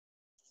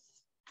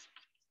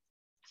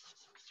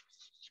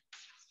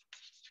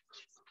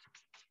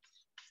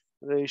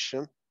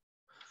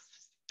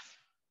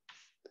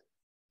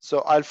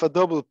so alpha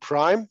double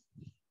prime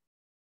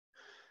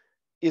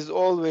is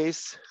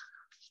always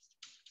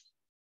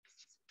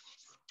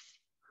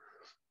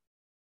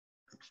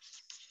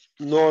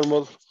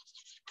normal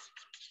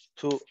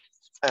to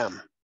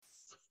M.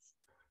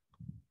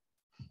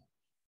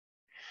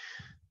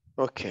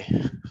 Okay.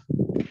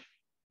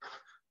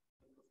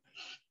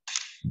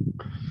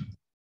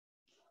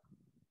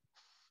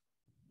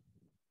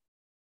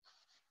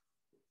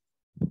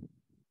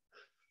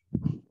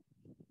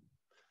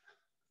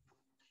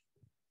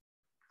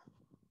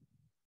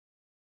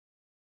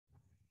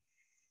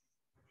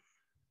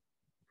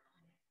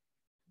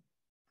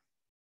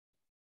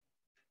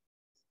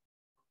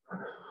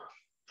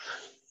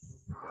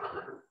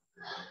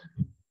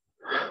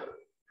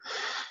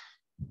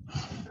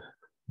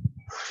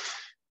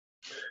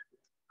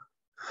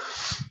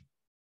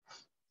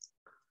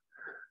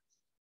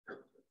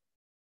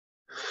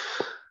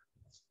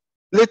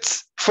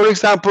 Let's, for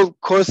example,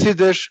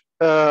 consider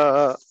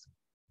a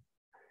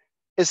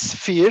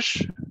sphere.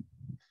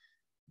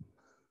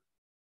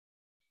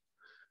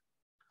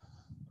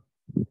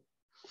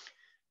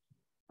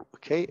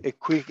 Okay, a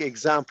quick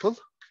example.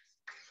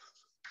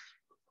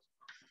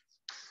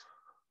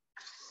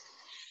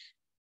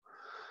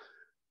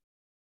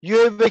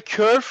 You have a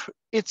curve,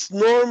 its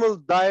normal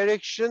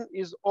direction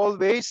is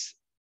always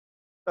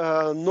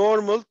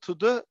normal to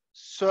the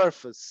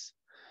surface.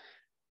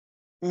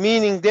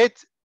 Meaning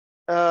that,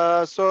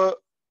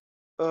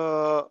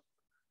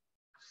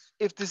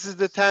 if this is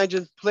the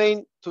tangent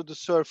plane to the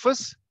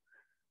surface,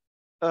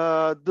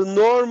 the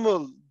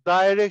normal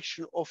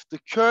direction of the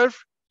curve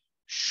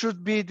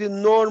should be the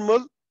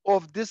normal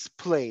of this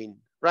plane,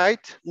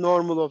 right?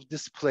 Normal of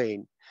this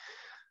plane.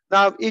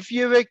 Now, if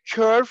you have a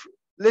curve,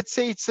 let's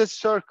say it's a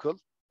circle,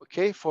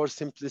 okay, for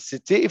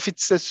simplicity. If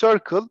it's a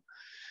circle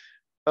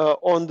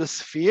on the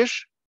sphere,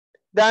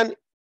 then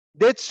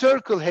that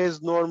circle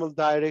has normal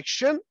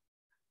direction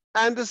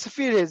and the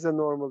sphere has a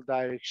normal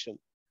direction.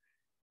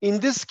 In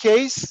this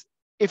case,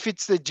 if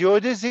it's a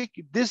geodesic,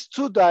 these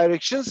two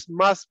directions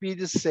must be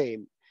the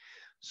same.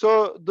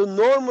 So the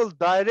normal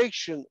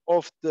direction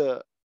of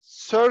the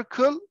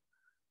circle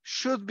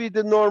should be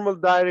the normal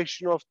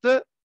direction of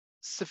the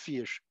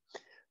sphere.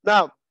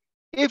 Now,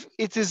 if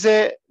it is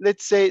a,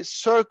 let's say,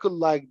 circle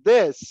like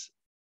this,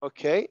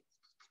 okay,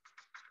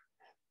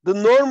 the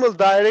normal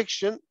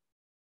direction,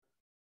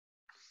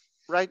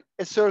 right,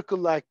 a circle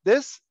like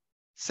this,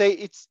 say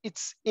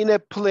it's in a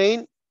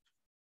plane,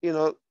 you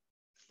know,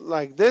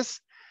 like this,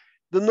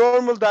 the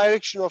normal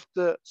direction of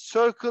the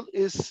circle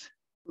is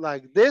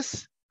like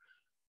this,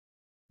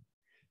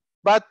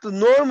 but the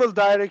normal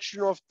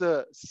direction of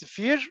the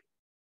sphere,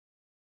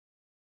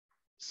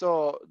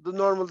 so the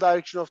normal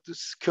direction of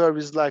this curve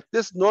is like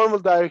this, normal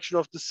direction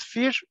of the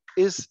sphere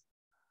is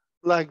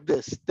like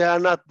this. They are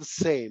not the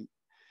same.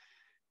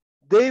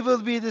 They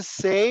will be the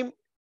same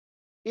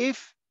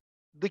if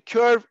the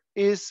curve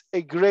is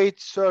a great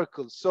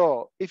circle.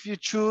 So if you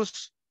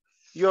choose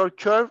your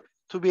curve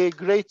to be a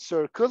great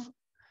circle,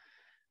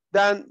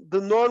 then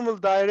the normal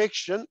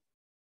direction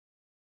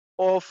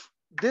of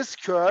this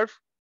curve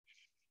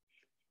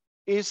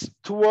is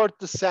toward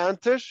the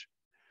center,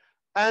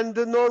 and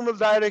the normal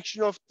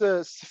direction of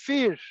the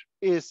sphere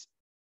is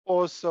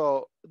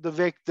also the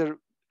vector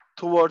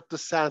toward the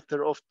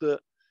center of the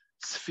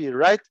sphere,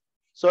 right?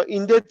 So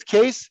in that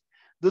case,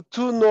 the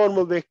two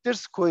normal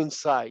vectors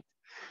coincide.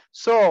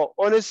 So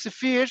on a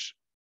sphere,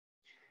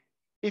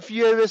 if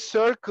you have a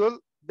circle,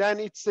 then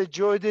it's a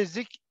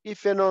geodesic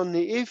if and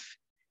only if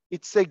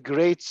it's a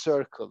great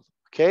circle,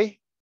 okay?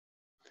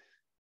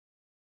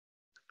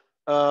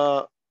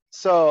 On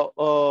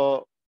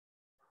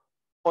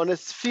a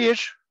sphere,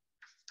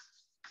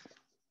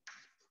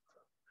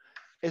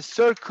 a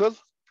circle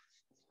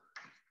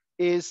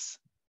is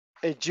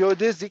a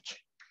geodesic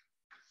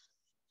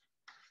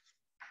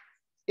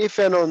if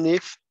and only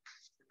if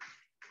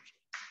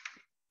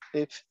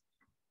it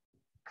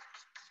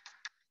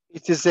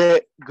is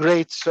a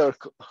great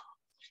circle.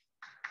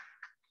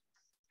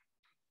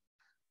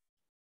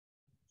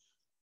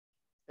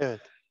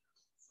 Evet.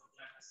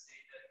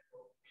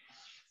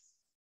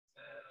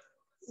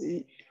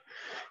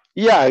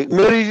 Yeah,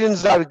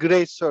 meridians are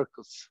great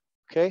circles.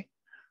 Okay.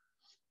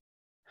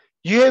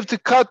 You have to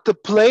cut the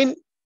plane,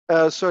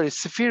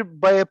 sphere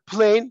by a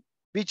plane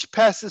which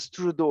passes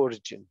through the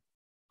origin.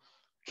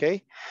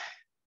 Okay.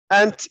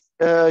 And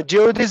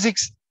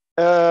geodesics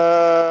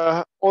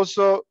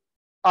also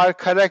are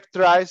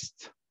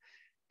characterized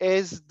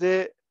as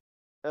the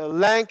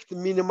length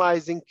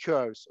minimizing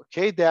curves.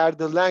 Okay, they are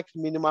the length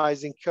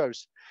minimizing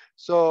curves.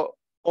 So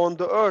on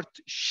the earth,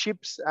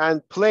 ships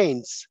and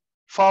planes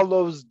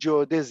follows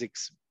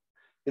geodesics,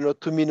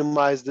 to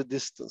minimize the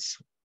distance.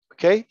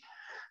 Okay,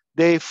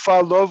 they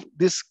follow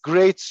these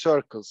great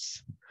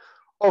circles.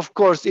 Of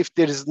course, if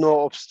there is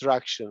no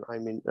obstruction, I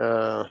mean,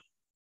 right.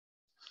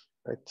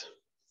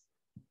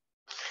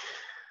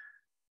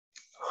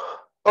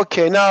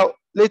 Okay, now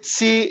let's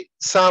see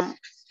some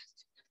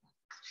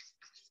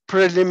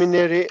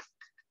preliminary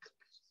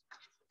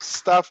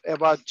stuff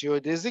about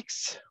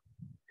geodesics.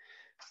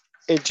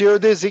 A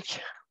geodesic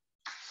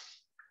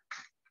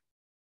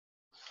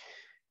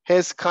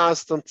has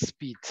constant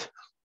speed.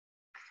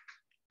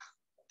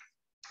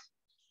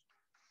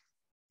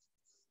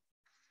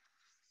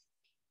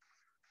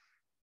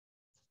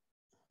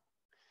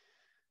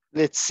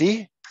 Let's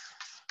see.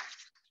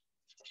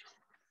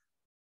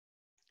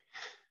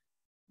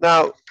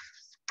 Now,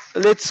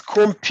 let's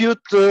compute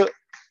the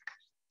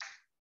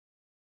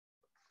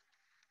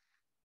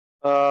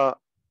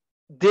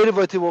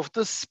derivative of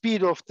the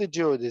speed of the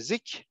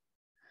geodesic.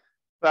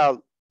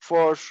 Well,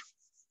 for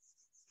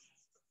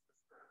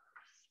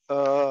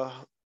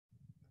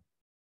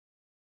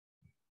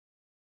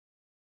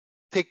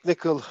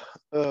technical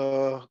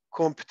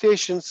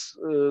computations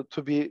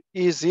to be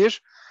easier,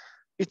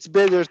 it's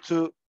better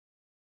to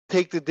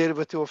take the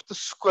derivative of the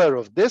square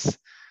of this.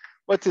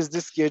 What is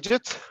this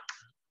gadget?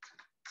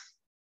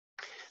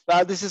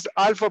 Well, this is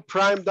alpha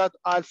prime dot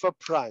alpha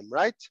prime,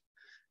 right?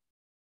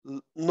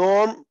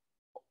 Norm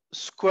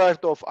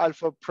squared of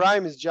alpha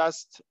prime is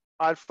just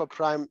alpha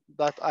prime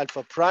dot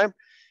alpha prime,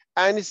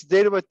 and its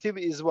derivative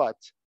is what?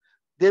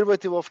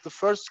 Derivative of the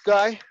first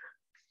guy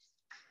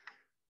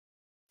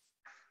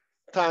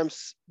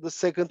times the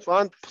second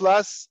one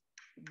plus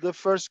the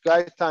first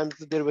guy times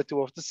the derivative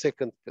of the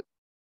second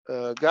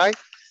guy.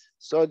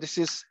 So this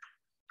is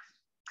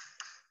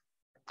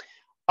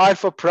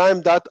alpha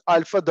prime dot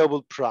alpha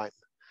double prime.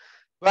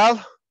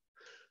 Well,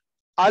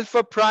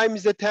 alpha prime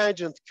is a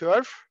tangent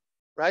curve,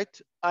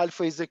 right?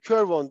 Alpha is a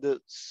curve on the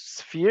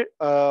sphere,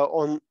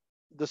 on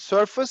the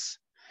surface.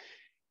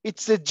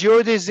 It's a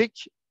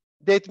geodesic.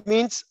 That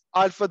means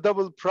alpha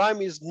double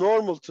prime is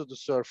normal to the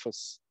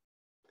surface.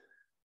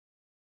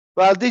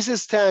 Well, this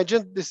is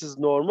tangent, this is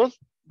normal.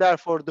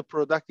 Therefore, the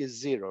product is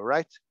 0,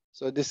 right?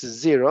 So this is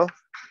 0.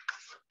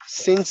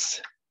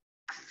 Since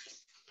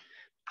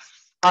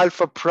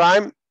alpha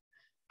prime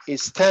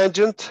is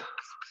tangent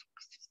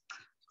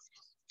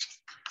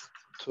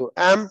to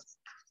M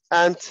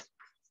and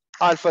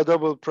alpha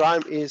double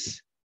prime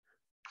is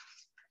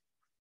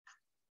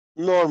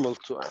normal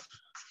to M.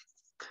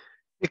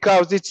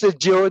 Because it's a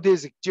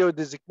geodesic.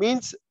 Geodesic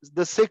means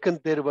the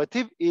second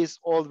derivative is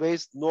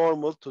always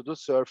normal to the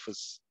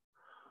surface.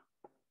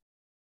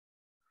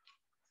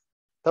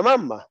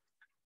 Tamam mı?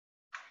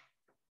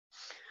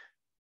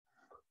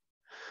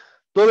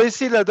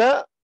 Dolayısıyla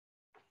da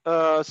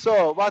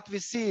so what we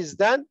see is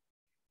then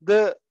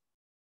the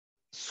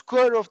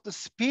square of the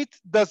speed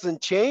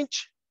doesn't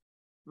change.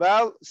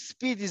 Well,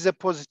 speed is a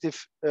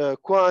positive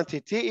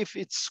quantity. If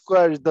its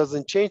square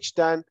doesn't change,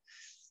 then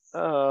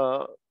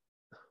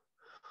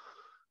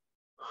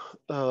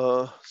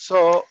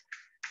so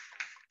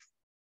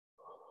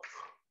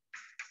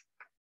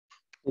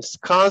it's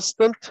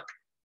constant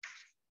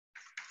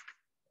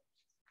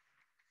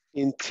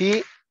in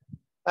t,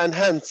 and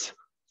hence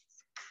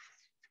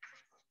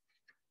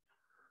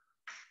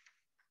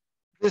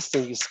this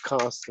thing is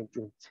constant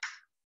in t.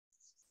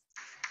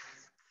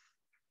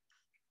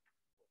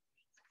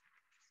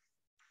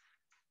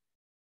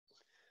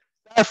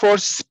 Therefore,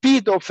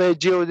 speed of a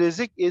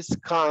geodesic is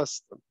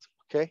constant.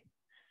 Okay.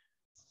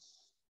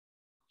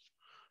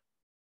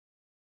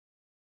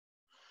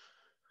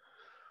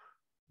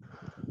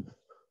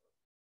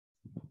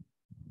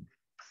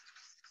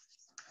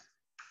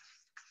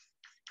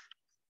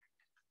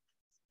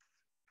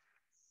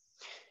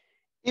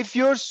 If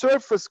your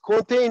surface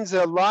contains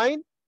a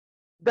line,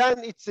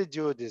 then it's a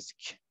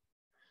geodesic.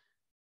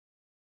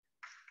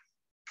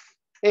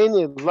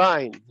 Any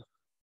line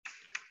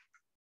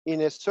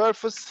in a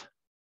surface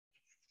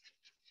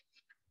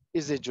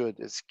is a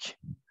geodesic.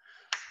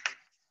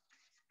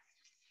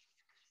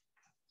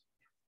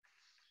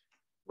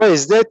 What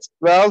is that?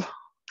 Well,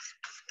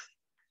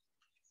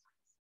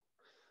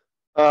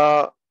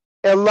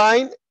 a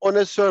line on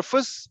a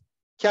surface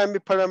can be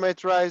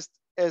parameterized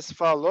as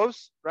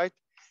follows, right?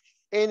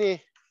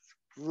 Any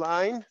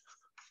line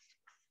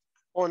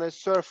on a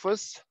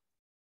surface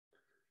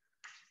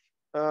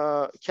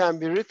can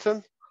be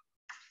written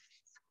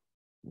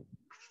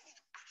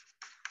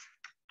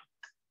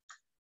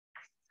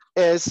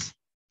as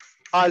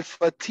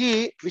alpha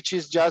t, which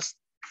is just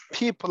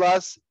p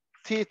plus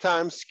t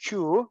times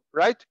q,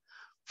 right?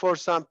 For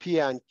some p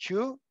and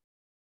q,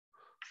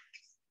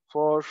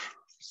 for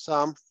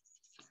some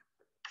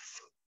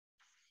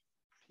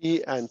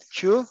p and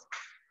q.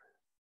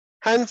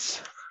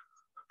 Hence,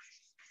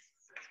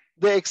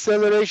 the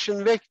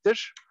acceleration vector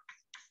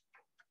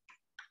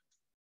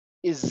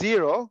is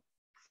 0.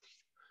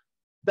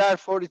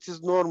 Therefore, it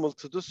is normal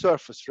to the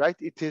surface, right?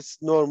 It is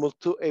normal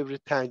to every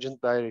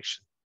tangent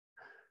direction.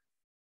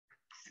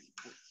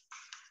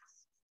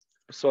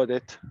 So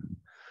that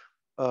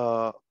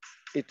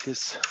it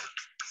is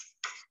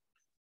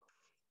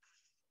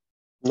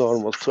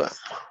normal to M.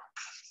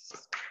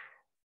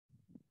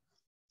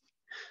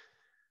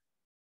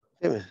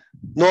 Değil mi?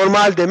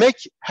 Normal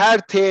demek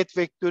her teğet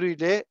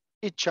vektörüyle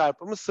iç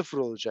çarpımı 0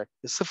 olacak.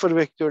 0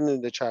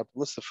 vektörünün de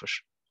çarpımı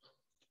 0.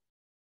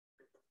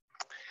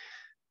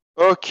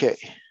 Okay.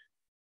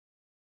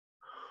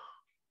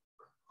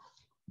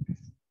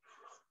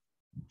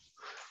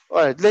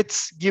 All right,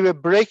 let's give a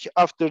break.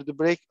 After the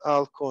break,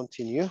 I'll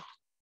continue.